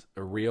a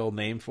real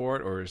name for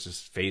it, or is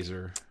this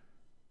phaser?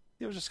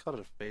 It was just called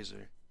a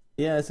phaser.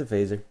 Yeah, it's a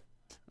phaser.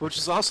 Which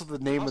is also the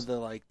name of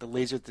the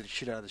laser that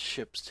shoot out of the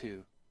ships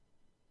too.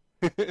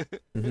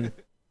 Mm-hmm.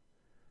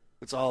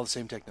 It's all the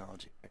same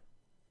technology.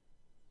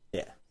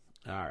 Yeah.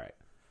 All right.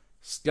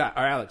 Scott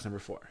or Alex, number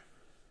 4.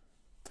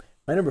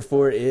 My number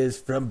 4 is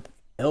from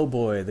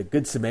Hellboy, the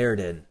Good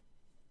Samaritan.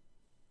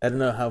 I don't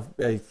know how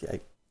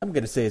I'm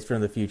gonna say it's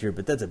from the future,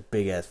 but that's a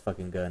big ass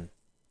fucking gun,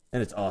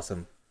 and it's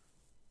awesome.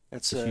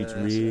 It shoots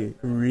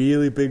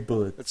really big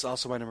bullets. It's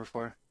also my number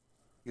 4.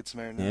 Good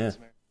Samaritan. Yeah.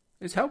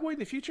 Is Hellboy in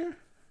the future?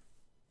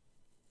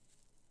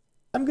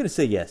 I'm gonna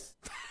say yes.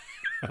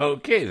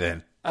 Okay,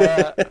 then.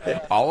 Uh,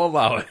 I'll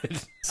allow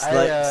it.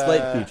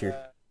 Slight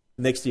future.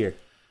 Next year.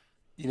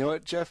 You know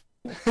what, Jeff?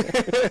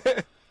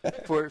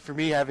 for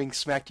me having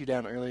smacked you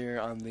down earlier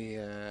on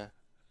the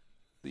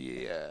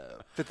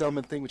Fifth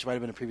Element thing, which might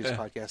have been a previous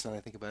podcast, now that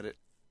I think about it.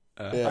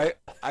 Yeah.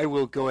 I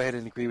will go ahead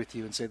and agree with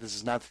you and say this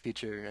is not the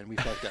future, and we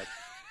fucked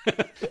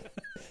up.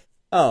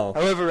 Oh,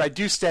 However, I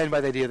do stand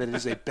by the idea that it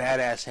is a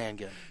badass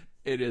handgun.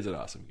 It is an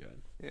awesome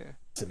gun. Yeah.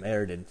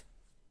 Samaritan.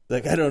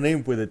 Like, I don't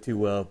aim with it too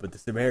well, but the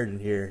Samaritan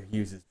here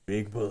uses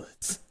big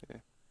bullets.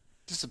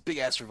 Just a big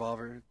ass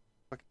revolver.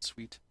 Fucking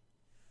sweet.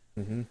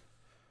 Mm-hmm.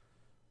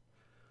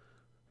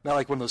 Not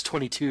like one of those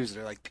 22s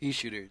that are like pea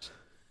shooters.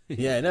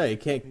 Yeah, I know. You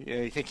can't.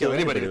 Yeah, you can't kill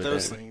anybody with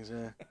those that. things.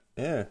 Yeah.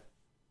 Yeah.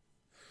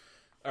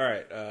 All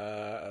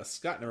right,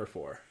 Scott, number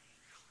 4.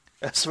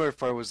 Smart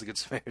Far was the Good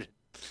Samaritan.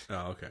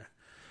 Oh, okay.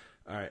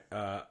 All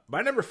right.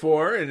 My number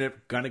 4, and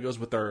it kind of goes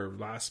with our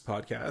last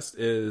podcast,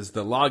 is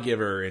the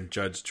Lawgiver in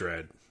Judge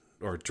Dredd.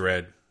 Or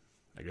Dredd.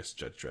 I guess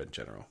Judge Dredd in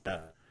general.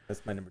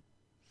 That's my number.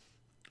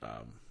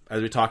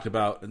 As we talked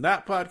about in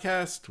that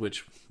podcast,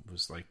 which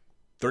was like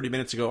 30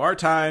 minutes ago our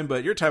time,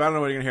 but your time, I don't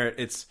know when you're going to hear it.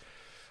 It's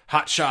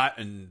hot shot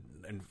and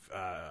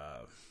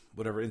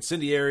whatever,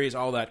 incendiaries,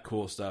 all that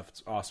cool stuff. It's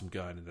an awesome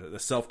gun. And the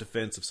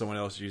self-defense if someone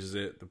else uses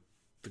it,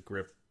 the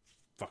grip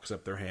fucks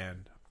up their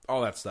hand,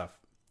 all that stuff.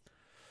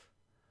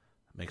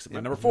 Makes it my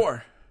number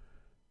 4.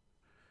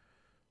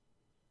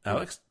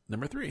 Alex,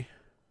 number 3.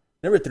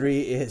 Number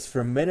 3 is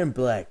from Men in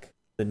Black,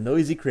 the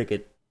Noisy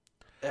Cricket.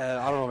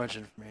 Honorable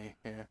mention for me.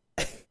 Yeah.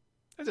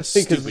 That's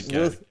a stupid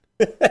gun.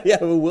 Yeah,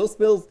 but Will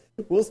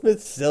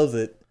Smith sells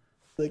it.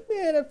 It's like,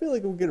 man, I feel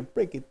like I'm gonna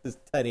break it, this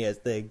tiny ass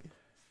thing.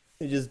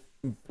 It just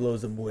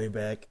blows him way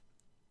back.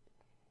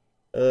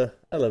 I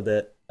love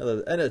that. I love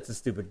it. I know it's a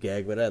stupid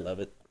gag, but I love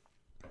it.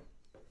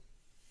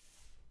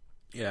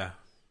 Yeah.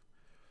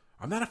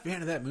 I'm not a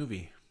fan of that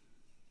movie.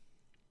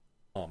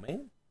 Oh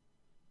man.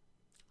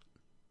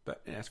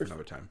 But yeah, that's for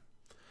another time.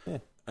 Yeah.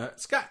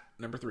 Scott,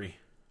 number 3.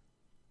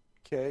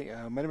 Okay,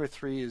 my number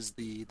 3 is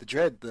the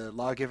Dread, the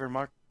Lawgiver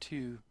Mark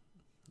II.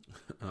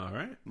 All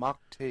right. Mach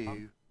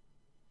 2.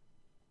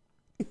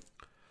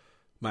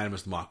 Mine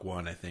was Mach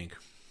 1, I think.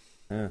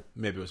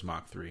 Maybe it was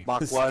Mach 3.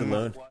 Mach This is 1,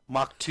 Stallone.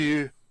 Mach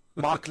 2,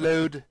 Mach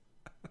load.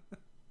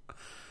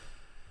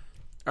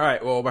 All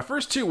right, well, my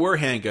first 2 were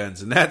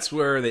handguns, and that's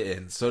where they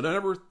end. So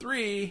number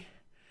 3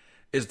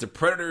 is the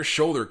Predator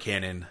shoulder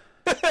cannon.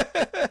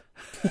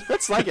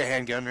 That's like a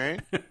handgun, right?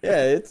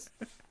 Yeah, it's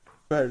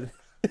the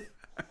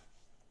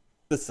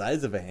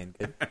size of a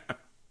handgun.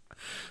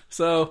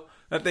 So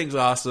that thing's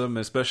awesome,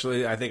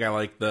 especially I think I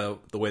like the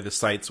way the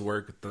sights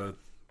work, the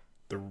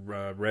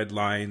red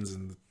lines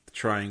and the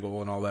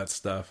triangle and all that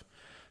stuff.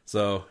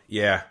 So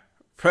yeah,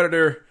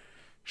 Predator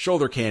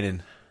shoulder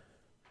cannon,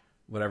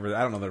 whatever.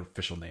 I don't know the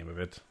official name of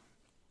it.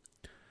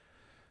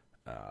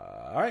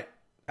 All right,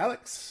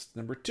 Alex,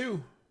 number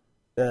 2.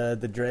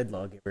 The Dread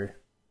Lawgiver.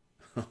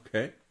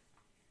 Okay.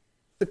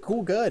 It's a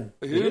cool gun.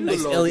 Ooh,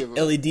 Nice Lawgiver.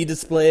 LED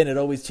display, and it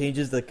always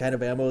changes the kind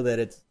of ammo that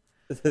it's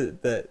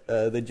that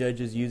the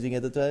judge is using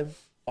at the time.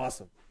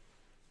 Awesome.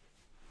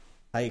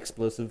 High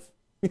explosive.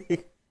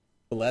 The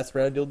last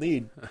round you'll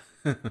need.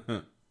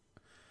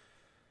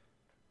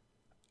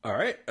 All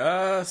right,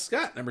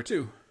 Scott, number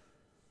 2.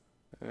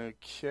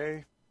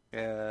 Okay.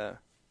 My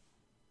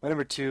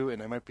number 2,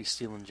 and I might be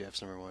stealing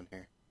Jeff's number 1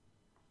 here.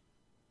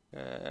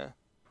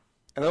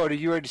 Hello,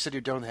 you already said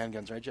you're done with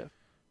handguns, right, Jeff?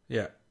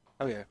 Yeah.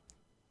 Okay.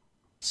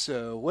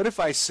 So, what if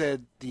I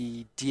said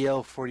the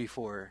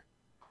DL-44?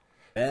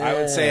 I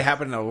would say it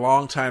happened a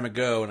long time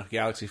ago in a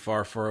galaxy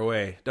far, far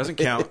away. Doesn't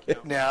count.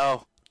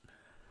 No.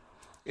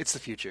 It's the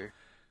future.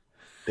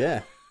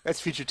 Yeah.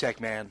 That's future tech,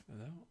 man.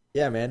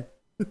 Yeah, man.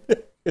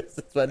 That's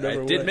my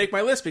number I did one. make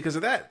my list because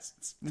of that.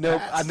 It's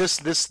Nope. pass. On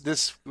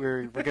this,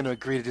 we're going to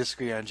agree to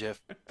disagree on,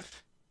 Jeff. All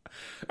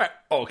right.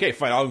 Oh, okay,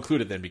 fine. I'll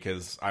include it then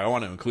because I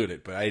want to include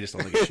it, but I just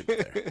don't think it should be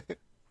there.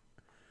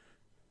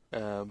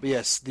 But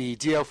yes, the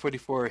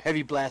DL-44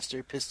 heavy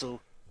blaster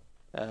pistol,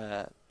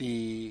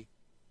 the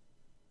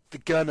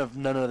gun of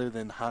none other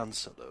than Han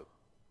Solo.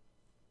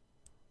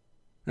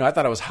 No, I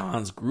thought it was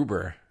Hans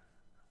Gruber.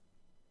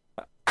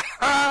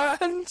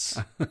 Hans.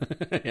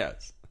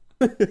 Yes.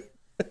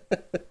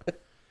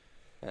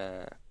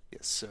 Yes.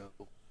 So,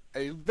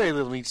 very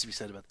little needs to be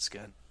said about this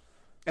gun,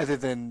 other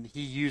than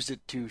he used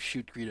it to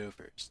shoot Greedo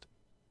first,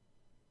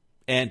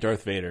 And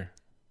Darth Vader.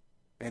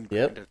 and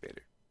Yep. Darth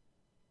Vader,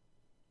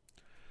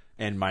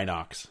 And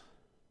Minox.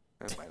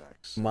 and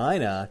Minox.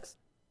 Minox.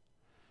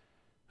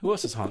 Who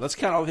else is Hans? Let's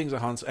count all the things that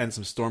Hans and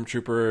some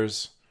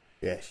stormtroopers.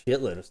 Yeah,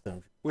 shitload of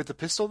stuff. With the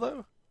pistol,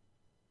 though,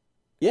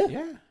 Yeah.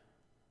 Yeah.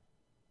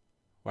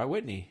 Why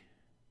wouldn't he?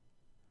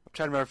 I'm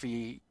trying to remember if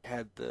he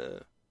had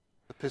the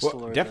pistol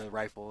Well, or def- the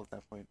rifle at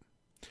that point.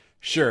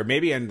 Sure,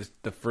 maybe in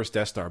the first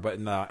Death Star,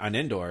 but on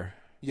Endor.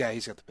 Yeah,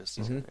 he's got the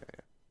pistol. Mm-hmm.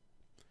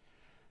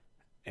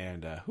 Yeah.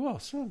 And who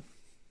else?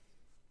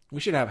 We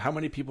should have, how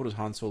many people does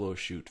Han Solo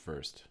shoot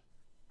first?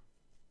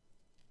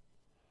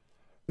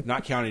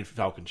 Not counting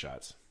Falcon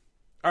shots.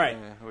 All right.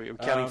 Are we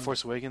counting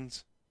Force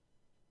Awakens?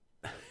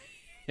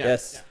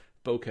 Yes.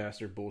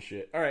 Bowcaster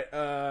bullshit. All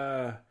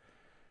right.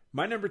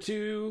 My number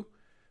 2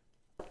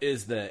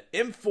 is the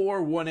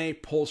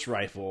M4-1A pulse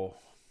rifle,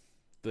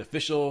 the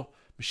official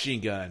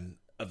machine gun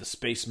of the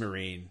Space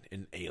Marine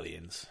in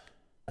Aliens.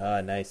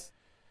 Nice.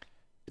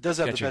 It does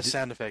have Got the your best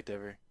sound effect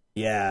ever.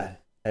 Yeah,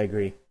 I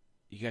agree.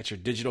 You got your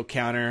digital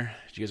counter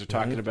that you guys are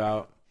talking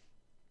about.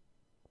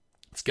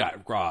 It's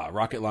got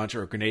rocket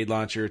launcher or grenade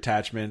launcher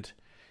attachment.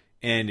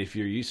 And if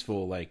you're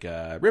useful like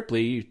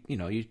Ripley,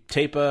 you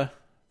tape a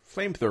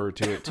flamethrower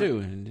to it too,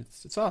 and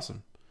it's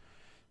awesome.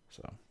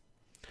 So,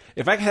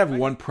 if I could have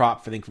one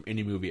prop thing from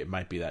any movie, it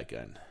might be that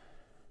gun.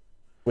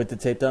 With the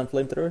taped on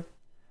flamethrower?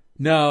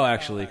 No,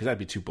 actually, because that'd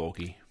be too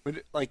bulky.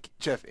 Like,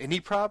 Jeff, any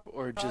prop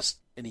or just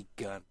any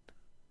gun?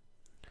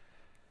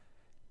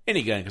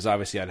 Any gun, because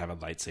obviously I'd have a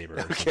lightsaber.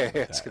 Or Okay, like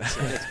I was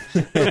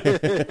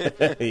that.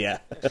 gonna say. Yeah.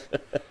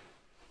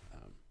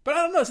 But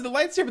I don't know. So the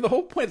lightsaber, the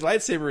whole point of the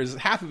lightsaber is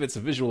half of it's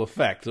a visual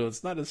effect, so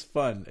it's not as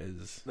fun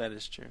as That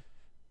is true.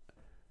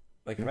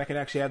 like if I could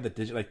actually have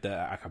like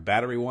a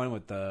battery one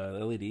with the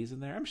LEDs in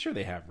there. I'm sure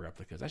they have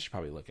replicas. I should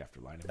probably look after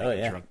line and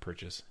make a drunk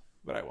purchase,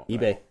 but I won't.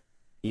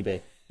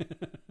 eBay.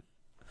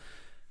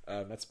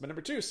 That's my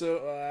number 2.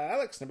 So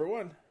Alex, number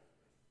 1.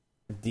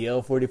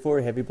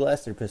 DL-44 heavy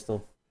blaster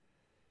pistol.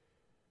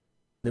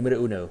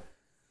 Numero uno.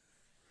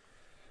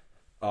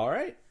 All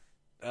right,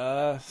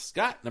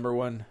 Scott, number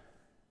 1.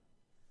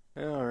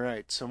 All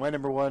right. So my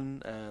number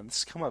 1, this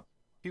has come up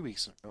a few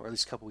weeks, or at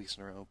least a couple weeks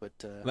in a row. But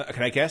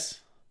Can I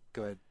guess?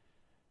 go ahead.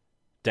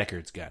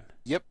 Deckard's gun.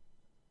 Yep.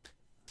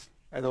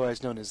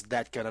 Otherwise known as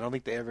that gun. I don't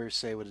think they ever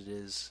say what it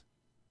is,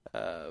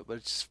 but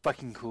it's just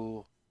fucking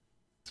cool.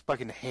 It's a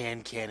fucking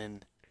hand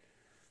cannon.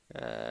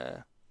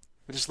 It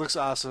just looks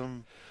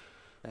awesome.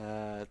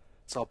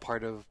 It's all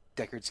part of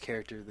Deckard's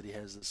character that he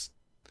has this.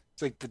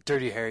 It's like the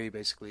Dirty Harry,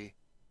 basically,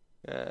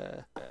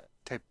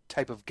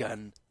 type of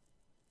gun.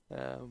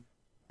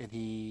 And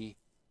he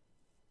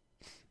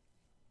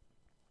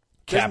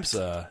Caps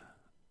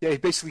yeah, he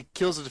basically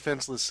kills a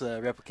defenseless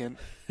replicant,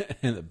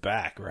 in the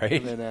back,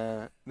 right?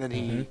 and then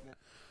he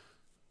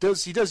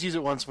does use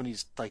it once when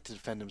he's like to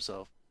defend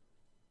himself,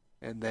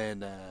 and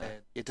then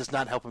it does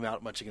not help him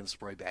out much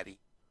against Roy Batty.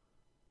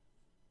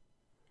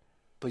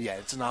 But yeah,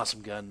 it's an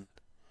awesome gun,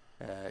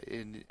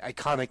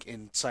 iconic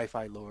in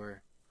sci-fi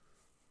lore,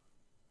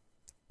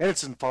 and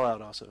it's in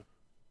Fallout also,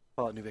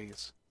 Fallout New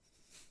Vegas.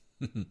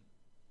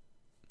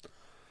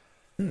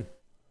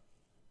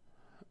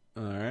 All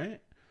right.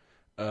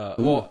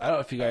 Well, I don't know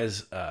if you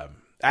guys,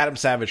 Adam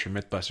Savage from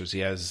MythBusters, he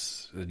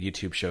has a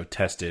YouTube show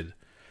Tested,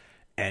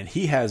 and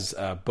he has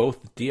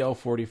both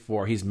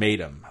DL-44. He's made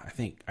them.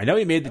 I know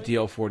he made the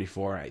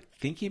DL-44. I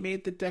think he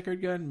made the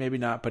Deckard gun, maybe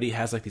not, but he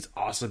has like these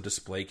awesome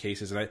display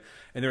cases. And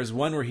there's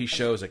one where he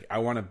shows like I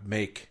want to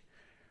make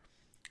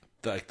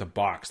the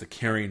box, the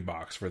carrying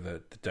box for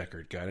the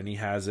Deckard gun, and he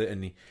has it.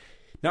 And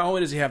not only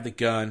does he have the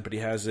gun, but he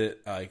has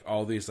it like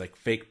all these like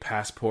fake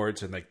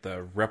passports and like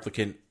the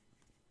replicant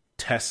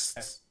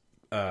tests.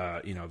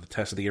 The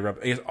test of the year.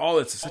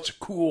 It's such a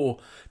cool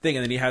thing.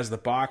 And then he has the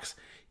box.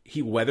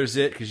 He weathers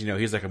it because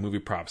he's like a movie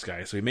props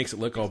guy, so he makes it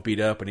look all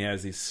beat up. And he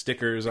has these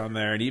stickers on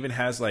there, and he even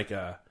has like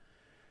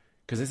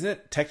because isn't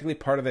it technically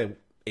part of the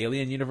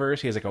Alien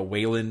universe? He has like a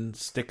Wayland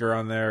sticker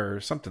on there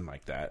or something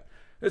like that.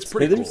 It's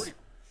pretty cool.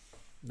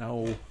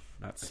 No,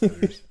 not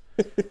Smithers.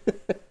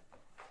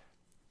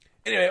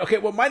 Anyway, okay,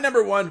 well, my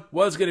number 1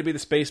 was going to be the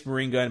Space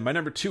Marine gun. My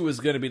number 2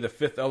 was going to be the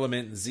Fifth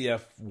Element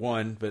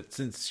ZF-1, but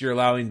since you're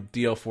allowing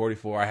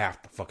DL-44, I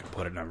have to fucking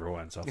put it number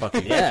 1, so fuck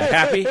you. Yeah. You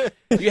happy?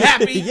 You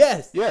happy?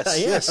 Yes. Yes, I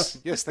am.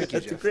 yes, thank you,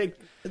 That's Jeff.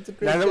 That's a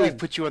great Now that gun. we've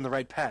put you on the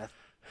right path,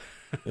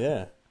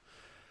 Yeah.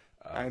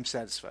 I'm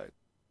satisfied.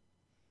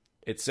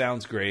 It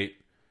sounds great.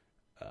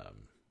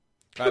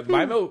 We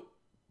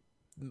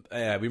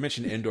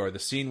mentioned Endor, the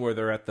scene where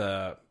they're at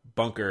the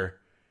bunker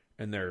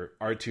and their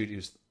R2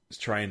 is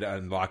trying to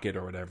unlock it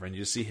or whatever, and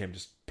you just see him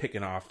just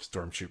picking off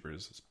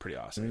stormtroopers. It's pretty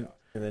awesome.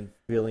 And then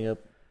feeling up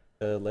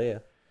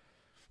Leia.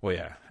 Well,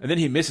 yeah. And then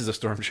he misses a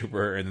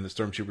stormtrooper, and then the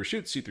stormtrooper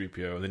shoots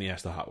C-3PO, and then he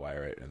has to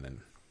hotwire it, and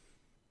then...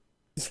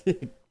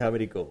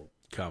 Comedy gold.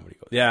 Comedy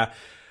gold. Yeah.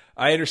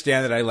 I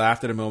understand that I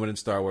laughed at a moment in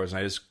Star Wars, and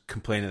I just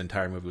complained the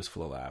entire movie was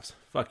full of laughs.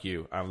 Fuck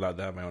you. I'm allowed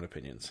to have my own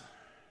opinions.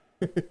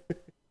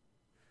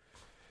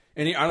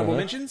 Any honorable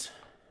mentions?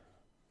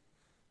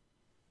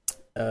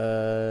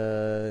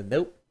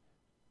 Nope.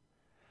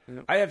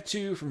 I have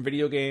 2 from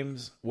video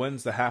games.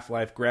 One's the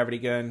Half-Life gravity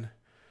gun.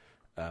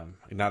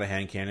 Not a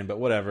hand cannon, but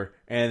whatever.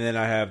 And then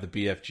I have the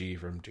BFG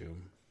from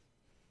Doom.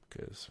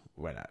 Because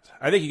why not?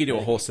 I think you could do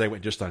a whole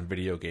segment just on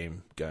video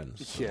game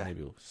guns. So Yeah.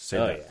 maybe we'll save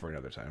that for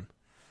another time.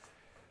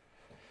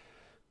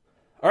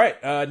 All right.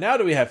 Now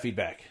do we have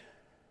feedback?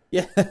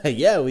 Yeah,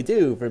 yeah, we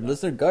do. From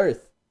listener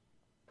Garth.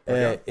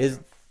 Is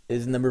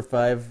number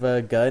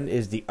 5 gun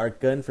is the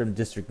ARC gun from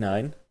District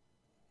 9.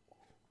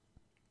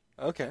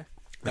 Okay.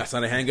 That's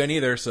not a handgun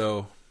either,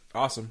 so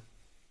awesome.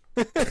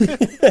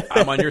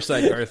 I'm on your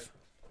side, Garth.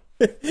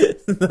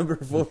 Number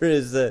 4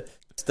 is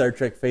Star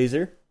Trek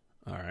Phaser.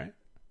 All right.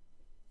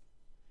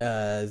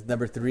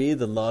 Number 3,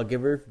 the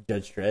Lawgiver from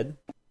Judge Dredd.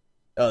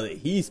 Oh,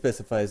 he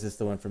specifies it's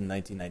the one from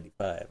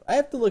 1995. I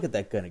have to look at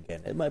that gun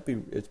again.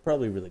 It's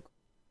probably really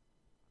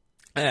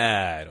cool.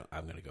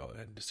 I'm gonna go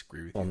ahead and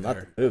disagree with Well, you not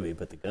there. the movie,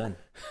 but the gun.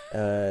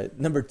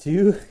 Number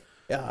 2,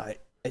 I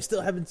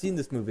still haven't seen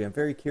this movie. I'm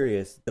very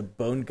curious. The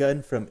Bone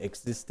Gun from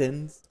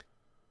Existence.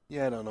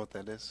 Yeah, I don't know what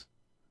that is.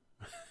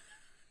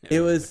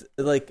 It was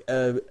like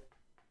a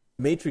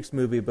Matrix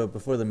movie, but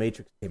before the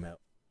Matrix came out.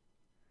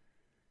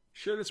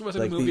 Sure, this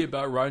wasn't Like a movie the-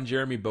 about Ron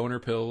Jeremy boner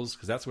pills,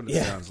 because that's what it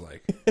Yeah. sounds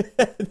like.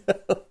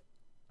 No.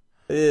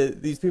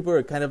 These people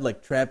are kind of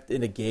like trapped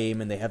in a game,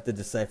 and they have to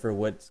decipher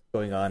what's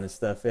going on and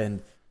stuff.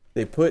 And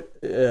they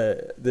put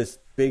this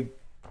big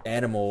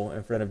animal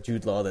in front of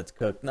Jude Law that's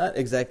cooked. Not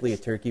exactly a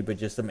turkey, but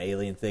just some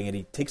alien thing. And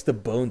he takes the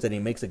bones and he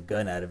makes a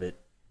gun out of it.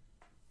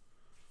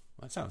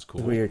 That sounds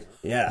cool. Weird.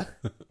 Yeah.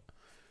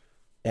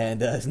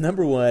 And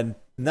number 1,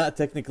 not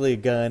technically a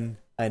gun,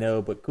 I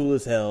know, but cool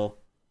as hell.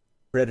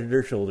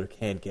 Predator shoulder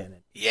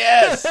cannon.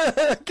 Yes,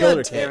 Shoulder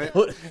God damn cannon.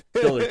 it.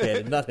 Shoulder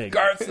cannon. Nothing.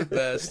 Garth's the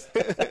best.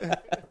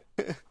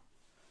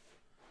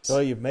 Oh,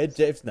 you've made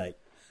James Knight.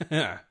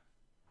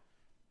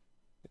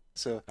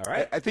 So, All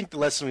right. I think the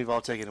lesson we've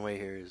all taken away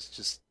here is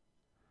just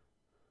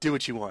do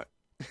what you want.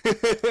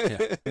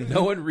 Yeah.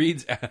 No one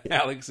reads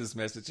Alex's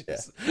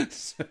messages.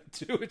 So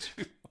do what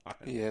you want.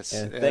 Yes.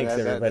 Yeah, thanks,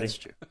 everybody. That's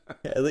true.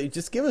 Yeah, like,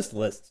 just give us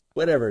lists,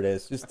 whatever it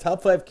is. Just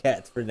top 5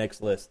 cats for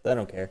next list. I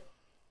don't care.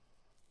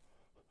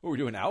 Oh, we're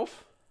doing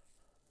Alf?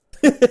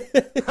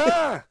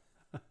 Ha!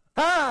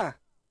 Ha!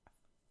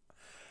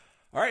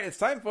 All right, it's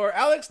time for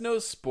Alex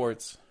Knows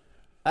Sports.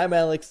 I'm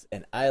Alex,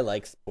 and I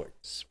like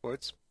sports.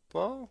 Sports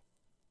ball?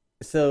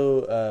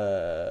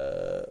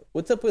 So,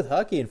 what's up with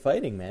hockey and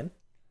fighting, man?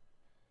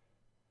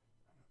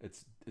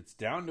 It's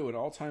down to an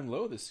all-time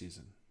low this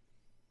season.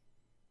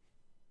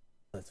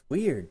 That's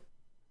weird.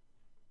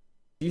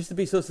 It used to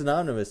be so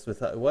synonymous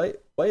with why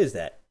is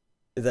that?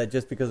 Is that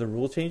just because of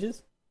rule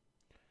changes?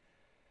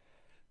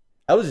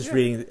 I was just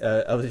reading.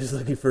 I was just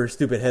looking for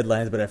stupid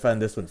headlines, but I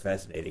found this one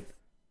fascinating.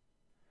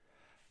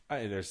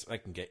 I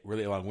can get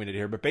really long-winded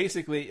here, but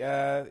basically,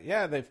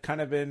 they've kind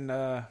of been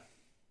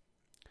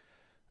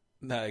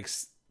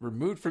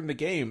removed from the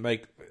game.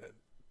 Like,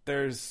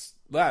 there's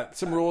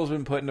some rules have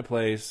been put into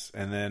place,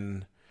 and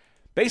then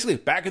basically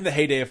back in the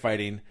heyday of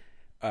fighting,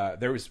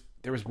 there was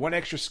one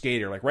extra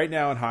skater. Like right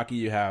now in hockey,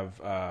 you have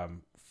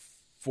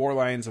 4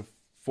 lines of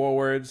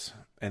forwards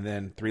and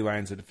then 3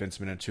 lines of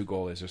defensemen and 2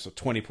 goalies. There's so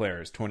 20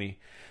 players.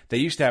 They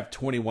used to have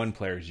 21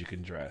 players you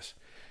can dress.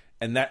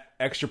 And that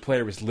extra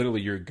player was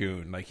literally your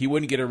goon. Like, he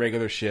wouldn't get a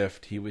regular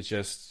shift. He was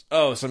just,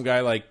 some guy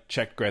like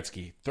Czech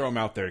Gretzky. Throw him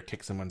out there,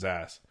 kick someone's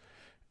ass.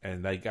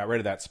 And they got rid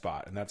of that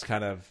spot. And that's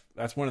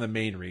one of the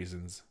main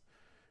reasons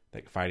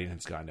that fighting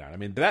has gone down. I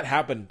mean, that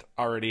happened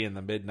already in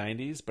the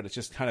mid-90s, but it's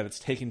just it's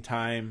taking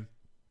time.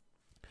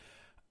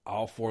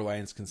 All 4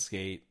 lines can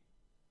skate.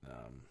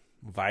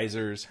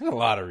 Visors. There's a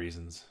lot of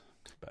reasons.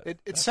 But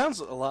It sounds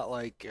a lot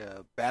like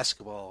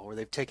basketball, where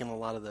they've taken a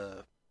lot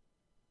of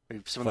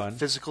some of Fun. the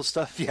physical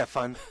stuff. Yeah,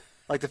 fun.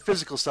 Like the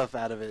physical stuff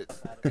out of it.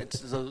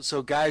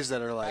 So guys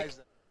that are like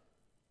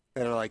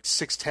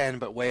 6'10"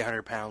 but weigh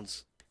 100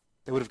 pounds,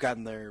 they would have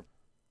gotten their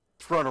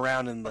thrown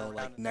around in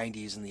the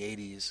 90s and the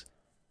 80s.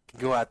 Can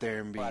go out there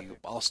and be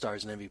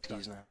all-stars and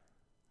MVPs now.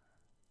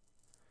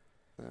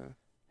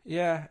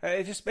 yeah,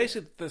 it's just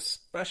basically the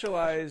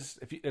specialized.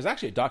 There's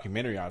actually a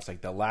documentary on it. It's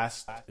like The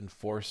Last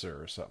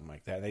Enforcer or something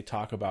like that. They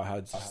talk about how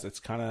it's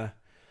kind of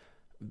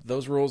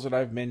those rules that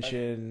I've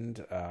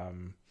mentioned.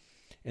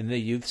 In the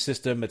youth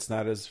system, it's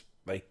not as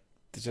it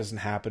doesn't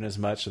happen as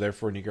much. So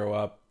therefore, when you grow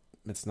up,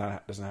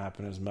 doesn't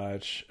happen as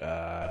much.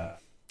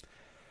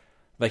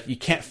 Like, you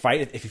can't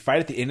fight if you fight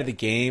at the end of the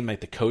game.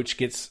 Like, the coach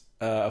gets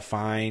a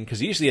fine,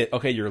 because usually,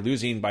 you're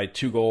losing by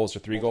 2 goals or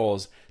 3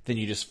 goals, then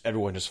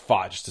everyone just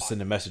fought just to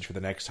send a message for the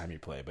next time you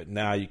play. But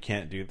now you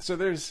can't do that. So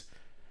there's,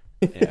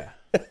 yeah.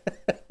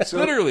 So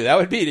literally, that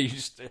would be that you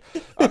just,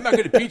 I'm not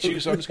going to beat you,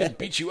 so I'm just going to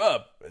beat you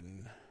up.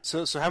 And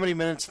So how many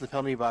minutes in the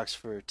penalty box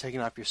for taking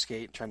off your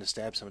skate and trying to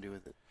stab somebody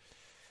with it?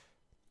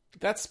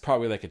 that's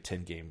probably like a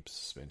 10-game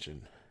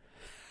suspension.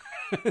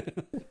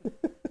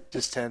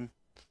 Just 10?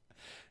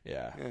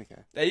 Yeah.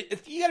 Okay.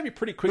 You got to be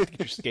pretty quick to get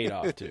your skate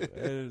off too.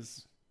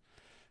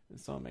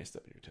 It's all messed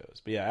up in your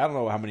toes. But yeah, I don't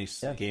know how many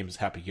games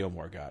Happy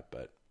Gilmore got,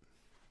 but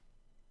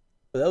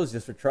But that was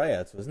just for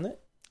tryouts, wasn't it?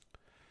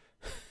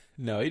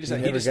 no, he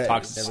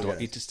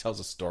just tells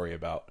a story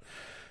about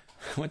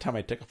one time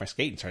I took off my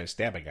skate and tried to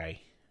stab a guy.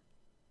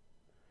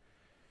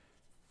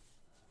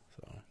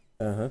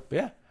 So, but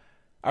yeah,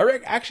 I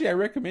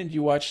recommend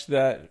you watch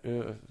that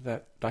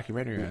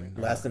documentary on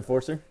Last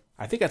Enforcer?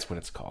 I think that's what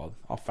it's called.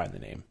 I'll find the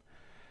name.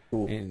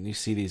 Cool. And you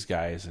see these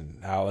guys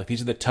and how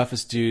these are the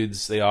toughest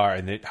dudes they are,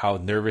 and how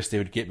nervous they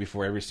would get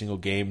before every single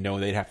game,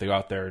 knowing they'd have to go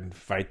out there and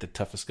fight the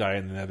toughest guy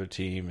in the other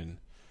team, and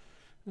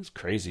it's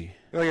crazy.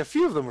 Like, a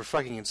few of them were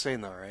fucking insane,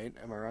 though, right?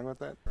 Am I wrong with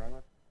that?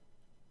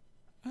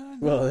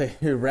 Well,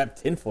 they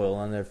wrapped tinfoil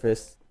on their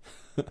fists.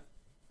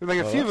 Like,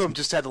 a few of them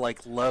just had to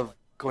love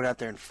going out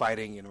there and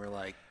fighting, and were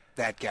like,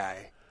 that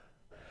guy.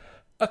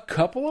 A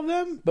couple of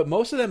them, but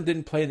most of them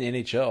didn't play in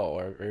the NHL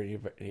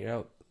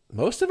or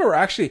most of them are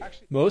actually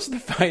most of the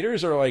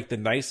fighters are like the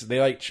nice. They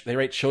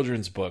write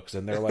children's books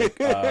and they're like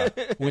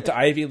went to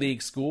Ivy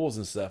League schools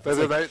and stuff. But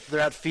It's they're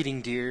out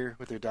feeding deer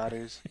with their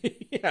daughters.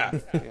 yeah.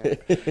 Yeah.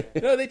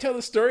 No, they tell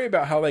the story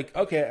about how like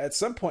okay, at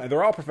some point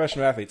they're all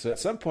professional athletes, so at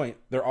some point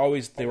they were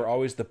always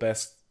the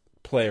best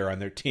player on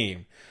their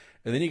team,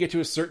 and then you get to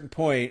a certain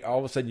point, all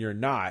of a sudden you're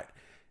not,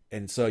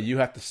 and so you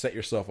have to set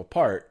yourself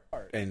apart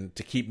and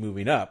to keep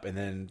moving up, and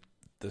then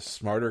the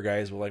smarter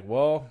guys were like,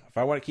 well, if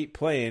I want to keep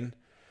playing,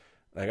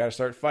 I got to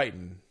start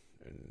fighting.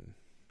 And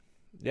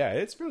yeah,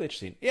 it's really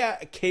interesting. Yeah,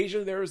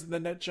 occasionally there was the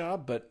net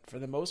job, but for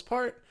the most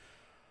part,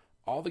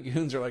 all the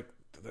goons are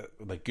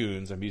like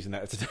goons. I'm using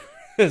that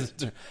as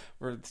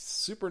we're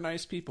super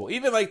nice people.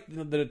 Even like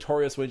the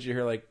notorious ones you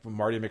hear, like from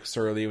Marty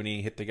McSorley when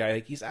he hit the guy,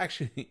 like he's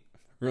actually a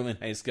really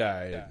nice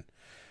guy. Yeah.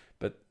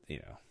 But you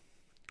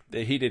know,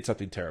 he did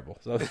something terrible.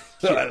 So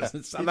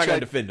I'm not going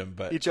to defend him.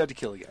 But He tried to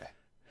kill a guy.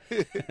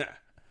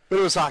 But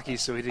it was hockey,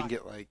 so he didn't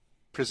get like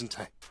prison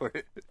time for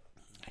it.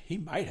 he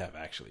might have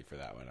actually for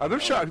that one. I'm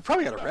sure he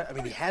probably got arrested. I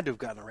mean, he had to have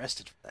gotten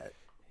arrested for that.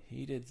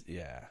 He did.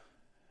 Yeah,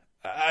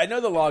 I know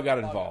the law got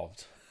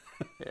involved.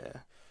 Yeah,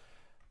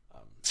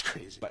 it's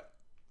crazy. But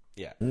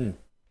yeah.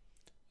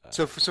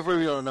 So for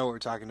we don't know what we're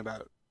talking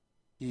about,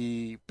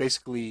 he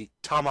basically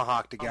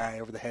tomahawked a guy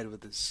over the head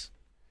with his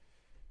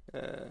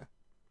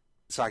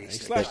hockey He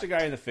stick. slashed a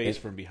guy in the face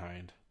from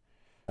behind.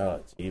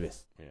 Oh,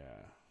 Jeebus. Yeah.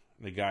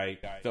 The guy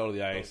fell to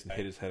the ice and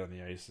hit his head on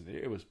the ice.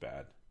 It was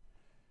bad.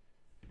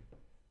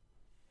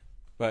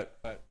 But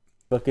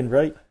Fucking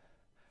right.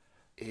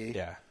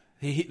 yeah.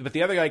 But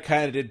the other guy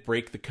kind of did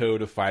break the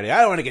code of fighting. I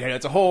don't want to get hit.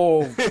 It's a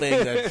whole thing.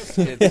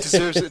 It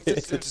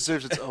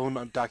deserves its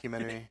own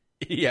documentary.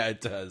 Yeah,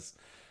 it does.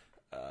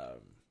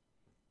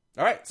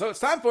 All right, so it's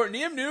time for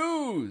Neum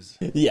News.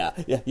 Yeah.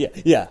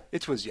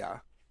 It was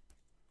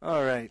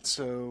All right,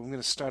 so I'm going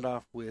to start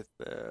off with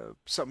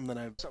something that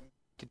I've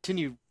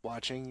continued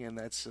watching, and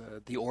that's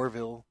The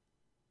Orville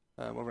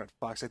over at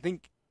Fox. I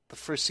think the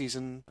first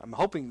season, I'm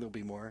hoping there'll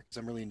be more, because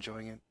I'm really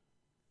enjoying it.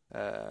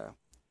 I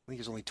think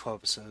there's only 12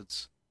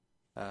 episodes.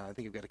 I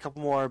think I've got a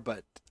couple more,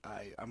 but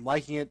I'm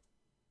liking it.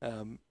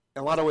 In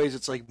a lot of ways,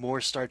 it's like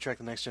more Star Trek: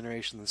 The Next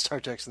Generation than Star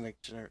Trek: The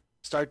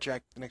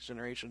Next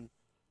Generation.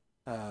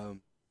 I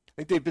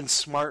think they've been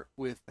smart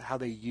with how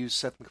they use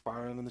Seth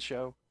MacFarlane in the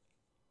show.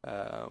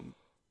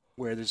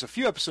 Where there's a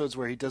few episodes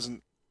where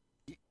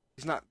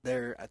he's not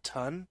there a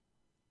ton,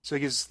 so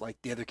he gives like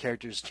the other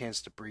characters a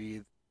chance to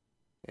breathe.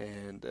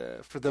 And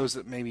for those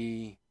that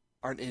maybe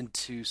aren't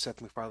into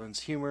Seth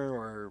MacFarlane's humor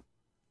or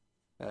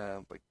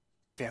like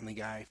Family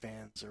Guy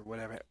fans or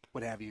whatever,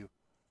 what have you,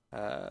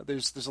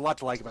 there's a lot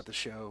to like about the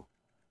show.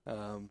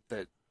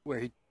 That where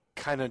he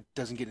kind of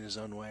doesn't get in his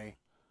own way.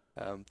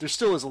 There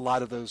still is a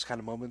lot of those kind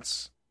of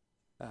moments.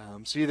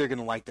 So you're either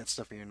gonna like that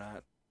stuff or you're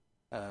not.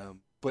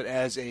 But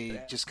as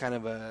a just kind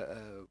of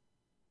a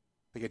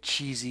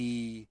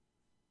cheesy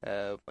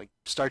like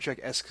Star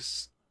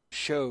Trek-esque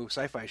show,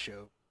 sci-fi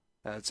show,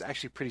 it's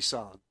actually pretty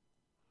solid.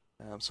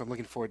 So I'm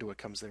looking forward to what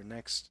comes there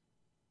next.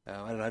 I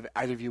don't know, have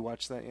either of you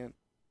watched that yet?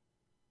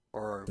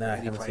 Or No, I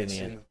any haven't seen plans it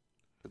to? yet.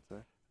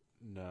 But,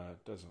 No,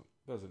 it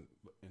doesn't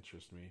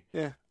interest me.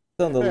 yeah,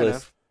 It's on the fair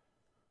list.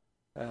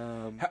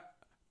 enough.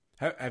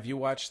 Have you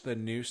watched the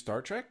new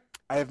Star Trek?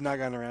 I have not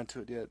gotten around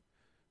to it yet.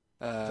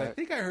 'Cause I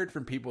think I heard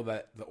from people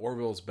that the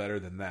Orville is better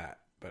than that,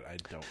 but I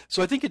don't.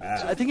 So I think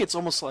it's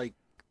almost like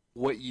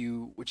what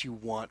you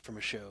want from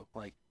a show.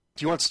 Like,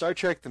 do you want Star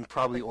Trek? Then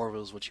probably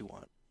Orville is what you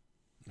want.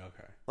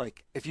 Okay.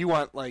 Like, if you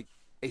want like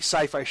a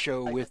sci-fi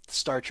show with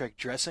Star Trek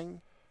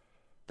dressing,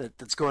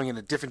 that's going in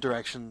a different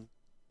direction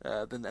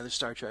than the other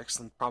Star Treks,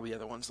 then probably the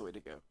other one's the way to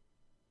go.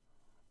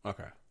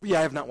 Okay. Yeah,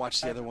 I have not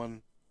watched the other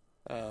one,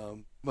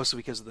 mostly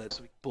because of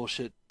that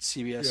bullshit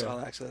CBS All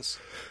Access.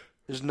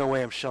 There's no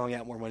way I'm shelling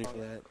out more money for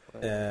that.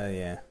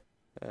 Yeah.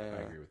 I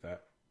agree with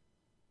that.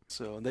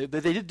 So they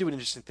did do an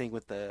interesting thing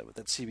with that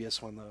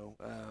CBS one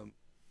though.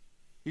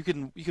 You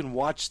can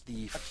watch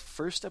the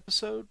first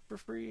episode for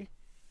free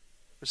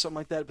or something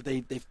like that, but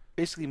they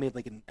basically made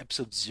like an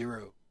episode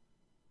 0.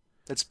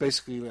 That's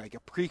basically like a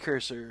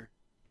precursor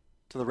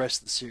to the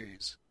rest of the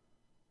series.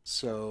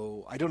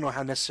 So I don't know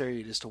how necessary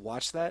it is to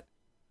watch that,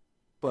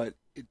 but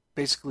it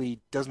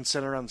basically doesn't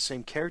center around the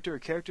same character or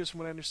characters from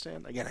what I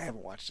understand. Again, I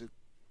haven't watched it,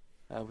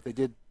 but they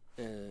did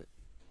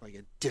like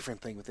a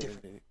different thing with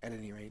it at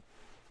any rate.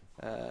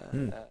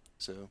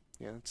 So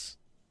yeah, it's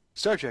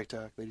Star Trek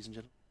talk, ladies and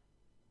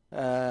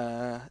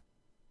gentlemen.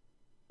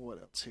 What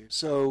else here?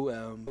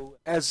 So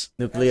as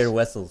Nuclear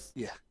vessels.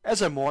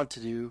 as I want to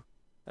do,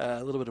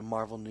 a little bit of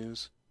Marvel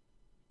news.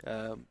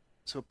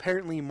 So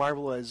apparently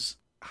Marvel has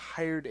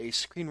hired a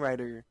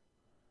screenwriter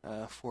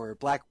for a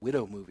Black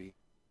Widow movie.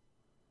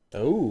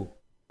 Oh,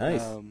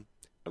 nice.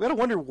 I've got to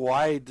wonder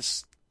why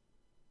this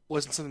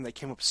wasn't something that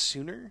came up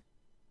sooner.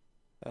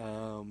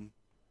 I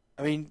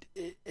mean,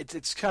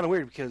 it's kind of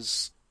weird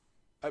because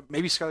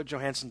maybe Scarlett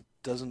Johansson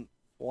doesn't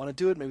want to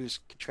do it. Maybe it's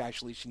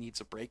contractually she needs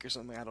a break or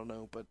something. I don't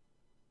know, but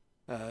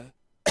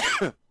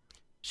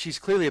she's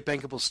clearly a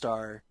bankable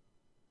star.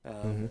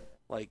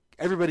 Like,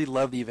 everybody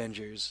loved the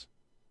Avengers.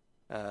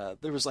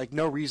 There was like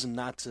no reason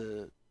not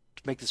to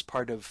make this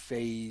part of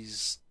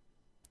Phase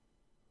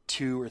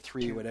 2 or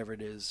 3, whatever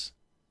it is.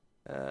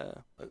 I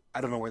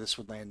don't know where this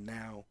would land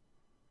now.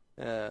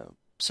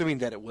 Assuming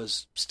that it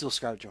was still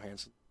Scarlett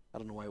Johansson. I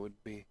don't know why it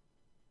would be.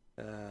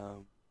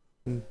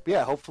 But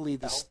yeah, hopefully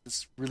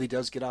this really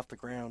does get off the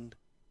ground,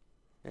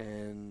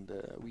 and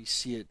we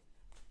see it,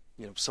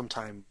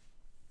 sometime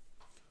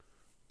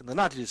in the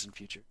not too distant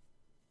future.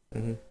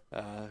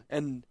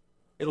 And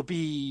it'll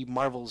be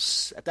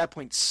Marvel's, at that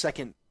point,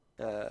 second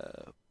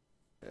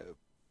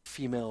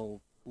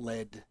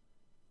female-led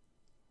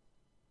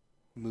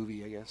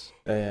movie, I guess.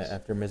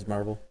 After Ms.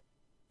 Marvel.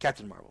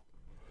 Captain Marvel.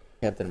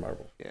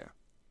 Yeah.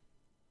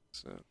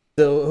 So,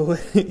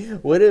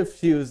 what if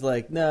she was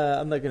like, nah,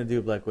 I'm not going to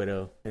do Black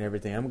Widow and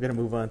everything. I'm going to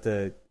move on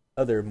to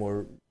other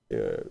more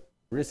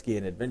risky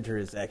and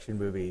adventurous action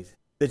movies.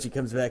 Then she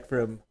comes back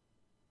from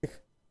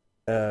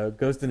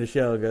Ghost in the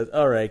Shell and goes,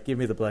 all right, give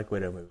me the Black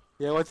Widow movie.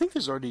 Yeah, well, I think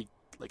there's already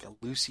like a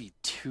Lucy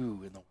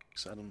 2 in the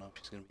works. I don't know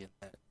if she's going to be in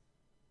that.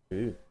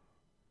 Ooh.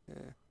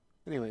 Yeah.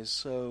 Anyways,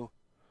 so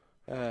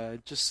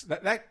just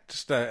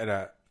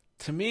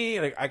to me,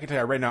 like, I can tell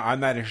you right now, I'm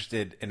not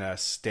interested in a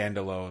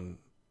standalone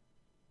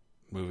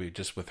movie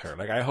just with her.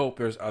 Like, I hope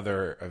there's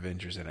other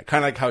Avengers in it,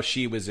 kind of like how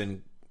she was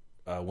in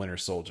Winter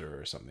Soldier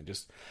or something.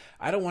 Just,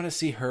 I don't want to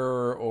see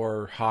her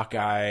or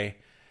Hawkeye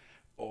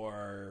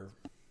or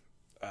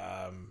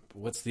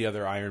what's the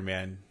other Iron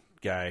Man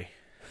guy?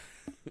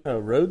 Oh,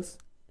 Rhodes?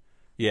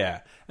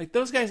 Yeah, like,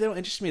 those guys, they don't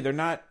interest me. They're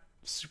not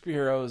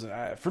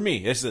superheroes. For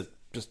me, this is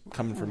just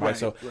coming from right.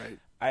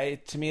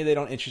 To me, they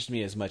don't interest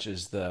me as much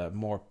as the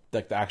more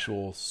like the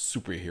actual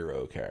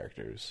superhero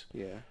characters.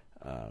 Yeah.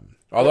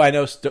 Although I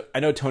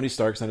know Tony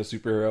Stark's not a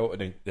superhero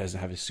and he doesn't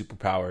have his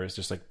superpowers,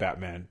 just like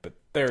Batman, but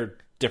they're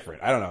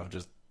different. I don't know,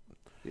 just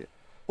yeah.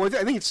 Well,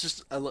 I think it's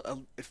just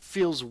it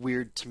feels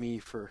weird to me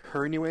for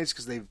her, anyways,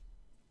 because they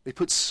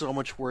put so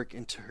much work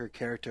into her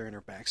character and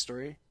her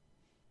backstory,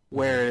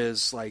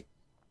 whereas like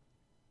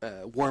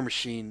War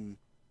Machine,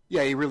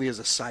 yeah, he really is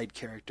a side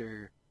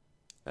character.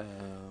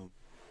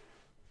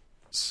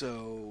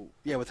 So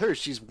yeah, with her,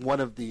 she's one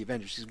of the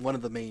Avengers. She's one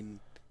of the main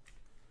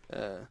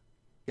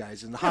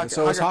guys in the Hawkeye.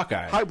 So is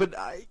Hawkeye. But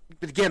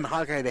again,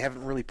 Hawkeye, they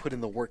haven't really put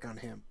in the work on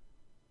him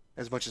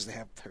as much as they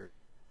have with her.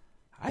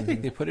 I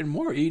think they put in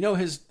more.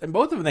 And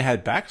both of them, they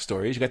had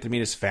backstories. You got to meet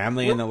his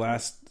family in the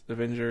last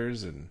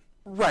Avengers, and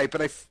right.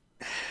 But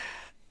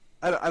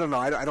I don't know.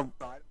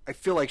 I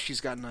feel like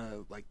she's gotten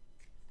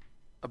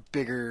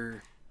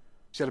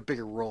she's had a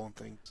bigger role in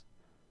things.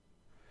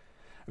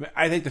 I mean,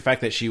 I think the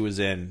fact that she was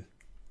in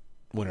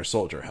Winter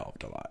Soldier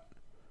helped a lot.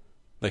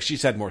 Like,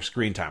 she's had more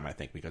screen time, I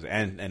think, because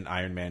and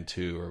Iron Man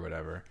 2 or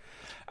whatever.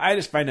 I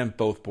just find them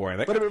both boring.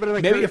 Like,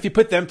 but maybe if you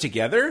put them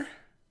together,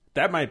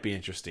 that might be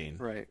interesting.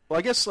 Right. Well,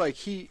 I guess I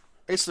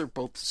guess they're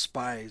both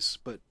spies,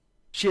 but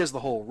she has the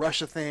whole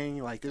Russia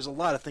thing. Like, there's a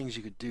lot of things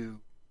you could do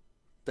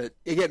that,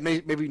 again,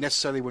 maybe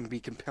necessarily wouldn't be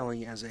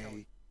compelling as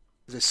a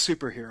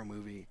superhero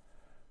movie,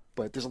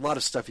 but there's a lot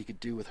of stuff you could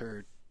do with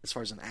her as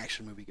far as an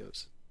action movie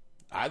goes.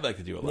 I'd like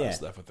to do a lot of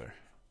stuff with her.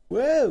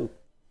 Whoa!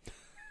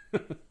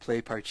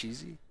 Play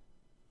Parcheesi.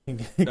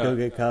 Go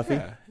get coffee.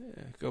 Yeah.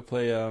 Go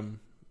play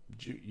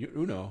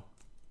Uno.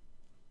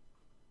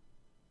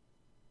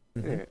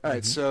 Yeah. All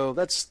right, so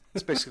that's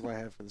basically what I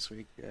have for this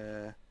week.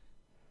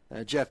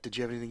 Jeff, did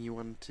you have anything you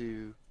wanted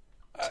to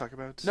talk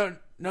about?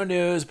 No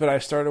news, but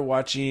I've started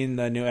watching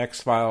the new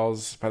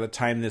X-Files. By the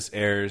time this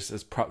airs,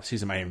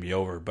 season might even be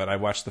over, but I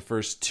watched the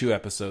first 2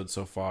 episodes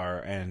so far,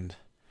 and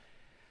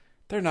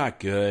they're not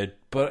good,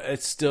 but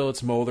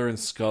it's Mulder and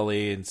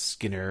Scully and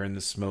Skinner and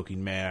the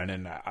Smoking Man,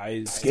 and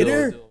I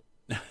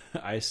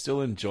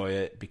still enjoy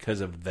it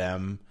because of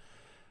them.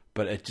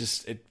 But it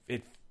just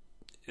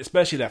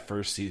especially that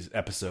first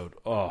episode.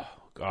 Oh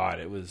God,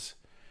 it was.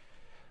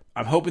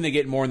 I'm hoping they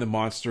get more in the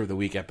Monster of the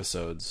Week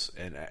episodes,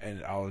 and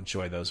I'll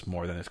enjoy those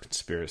more than the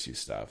conspiracy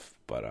stuff.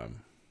 But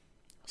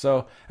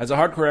so as a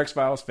hardcore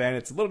X-Files fan,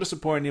 it's a little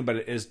disappointing, but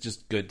it is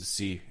just good to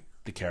see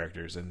the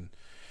characters, and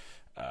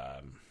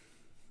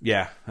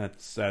yeah,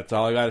 that's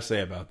all I got to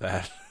say about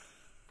that.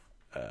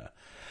 I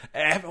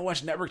haven't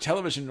watched network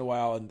television in a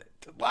while, and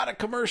a lot of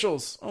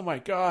commercials. Oh my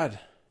God.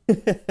 You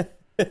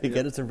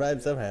got to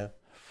survive somehow.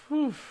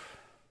 Whew.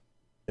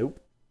 Nope.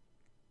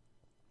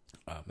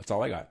 That's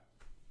all I got.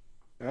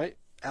 All right,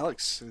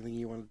 Alex, anything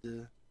you wanted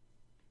to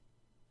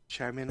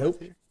chime in Nope.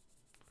 with here?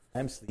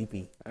 I'm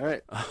sleepy. All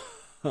right.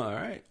 All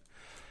right.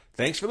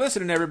 Thanks for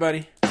listening,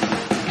 everybody.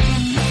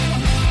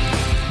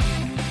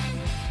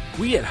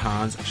 We at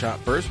Hans Shot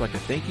First would like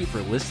to thank you for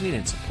listening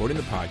and supporting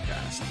the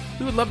podcast.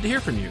 We would love to hear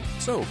from you,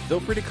 so feel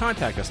free to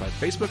contact us on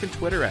Facebook and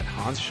Twitter at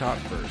Hans Shot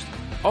First.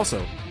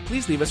 Also,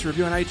 please leave us a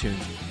review on iTunes.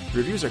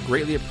 Reviews are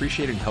greatly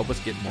appreciated and help us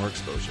get more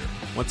exposure.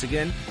 Once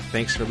again,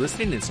 thanks for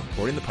listening and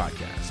supporting the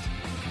podcast.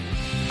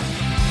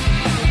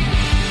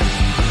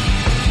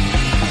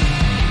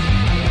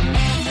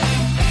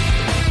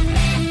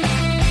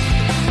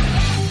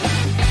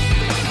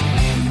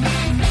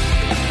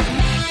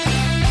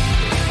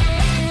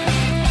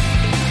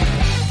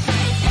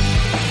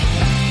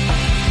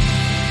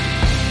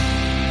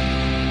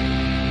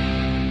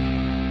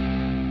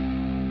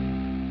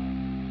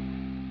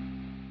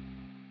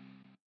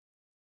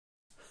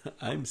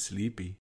 I'm sleepy.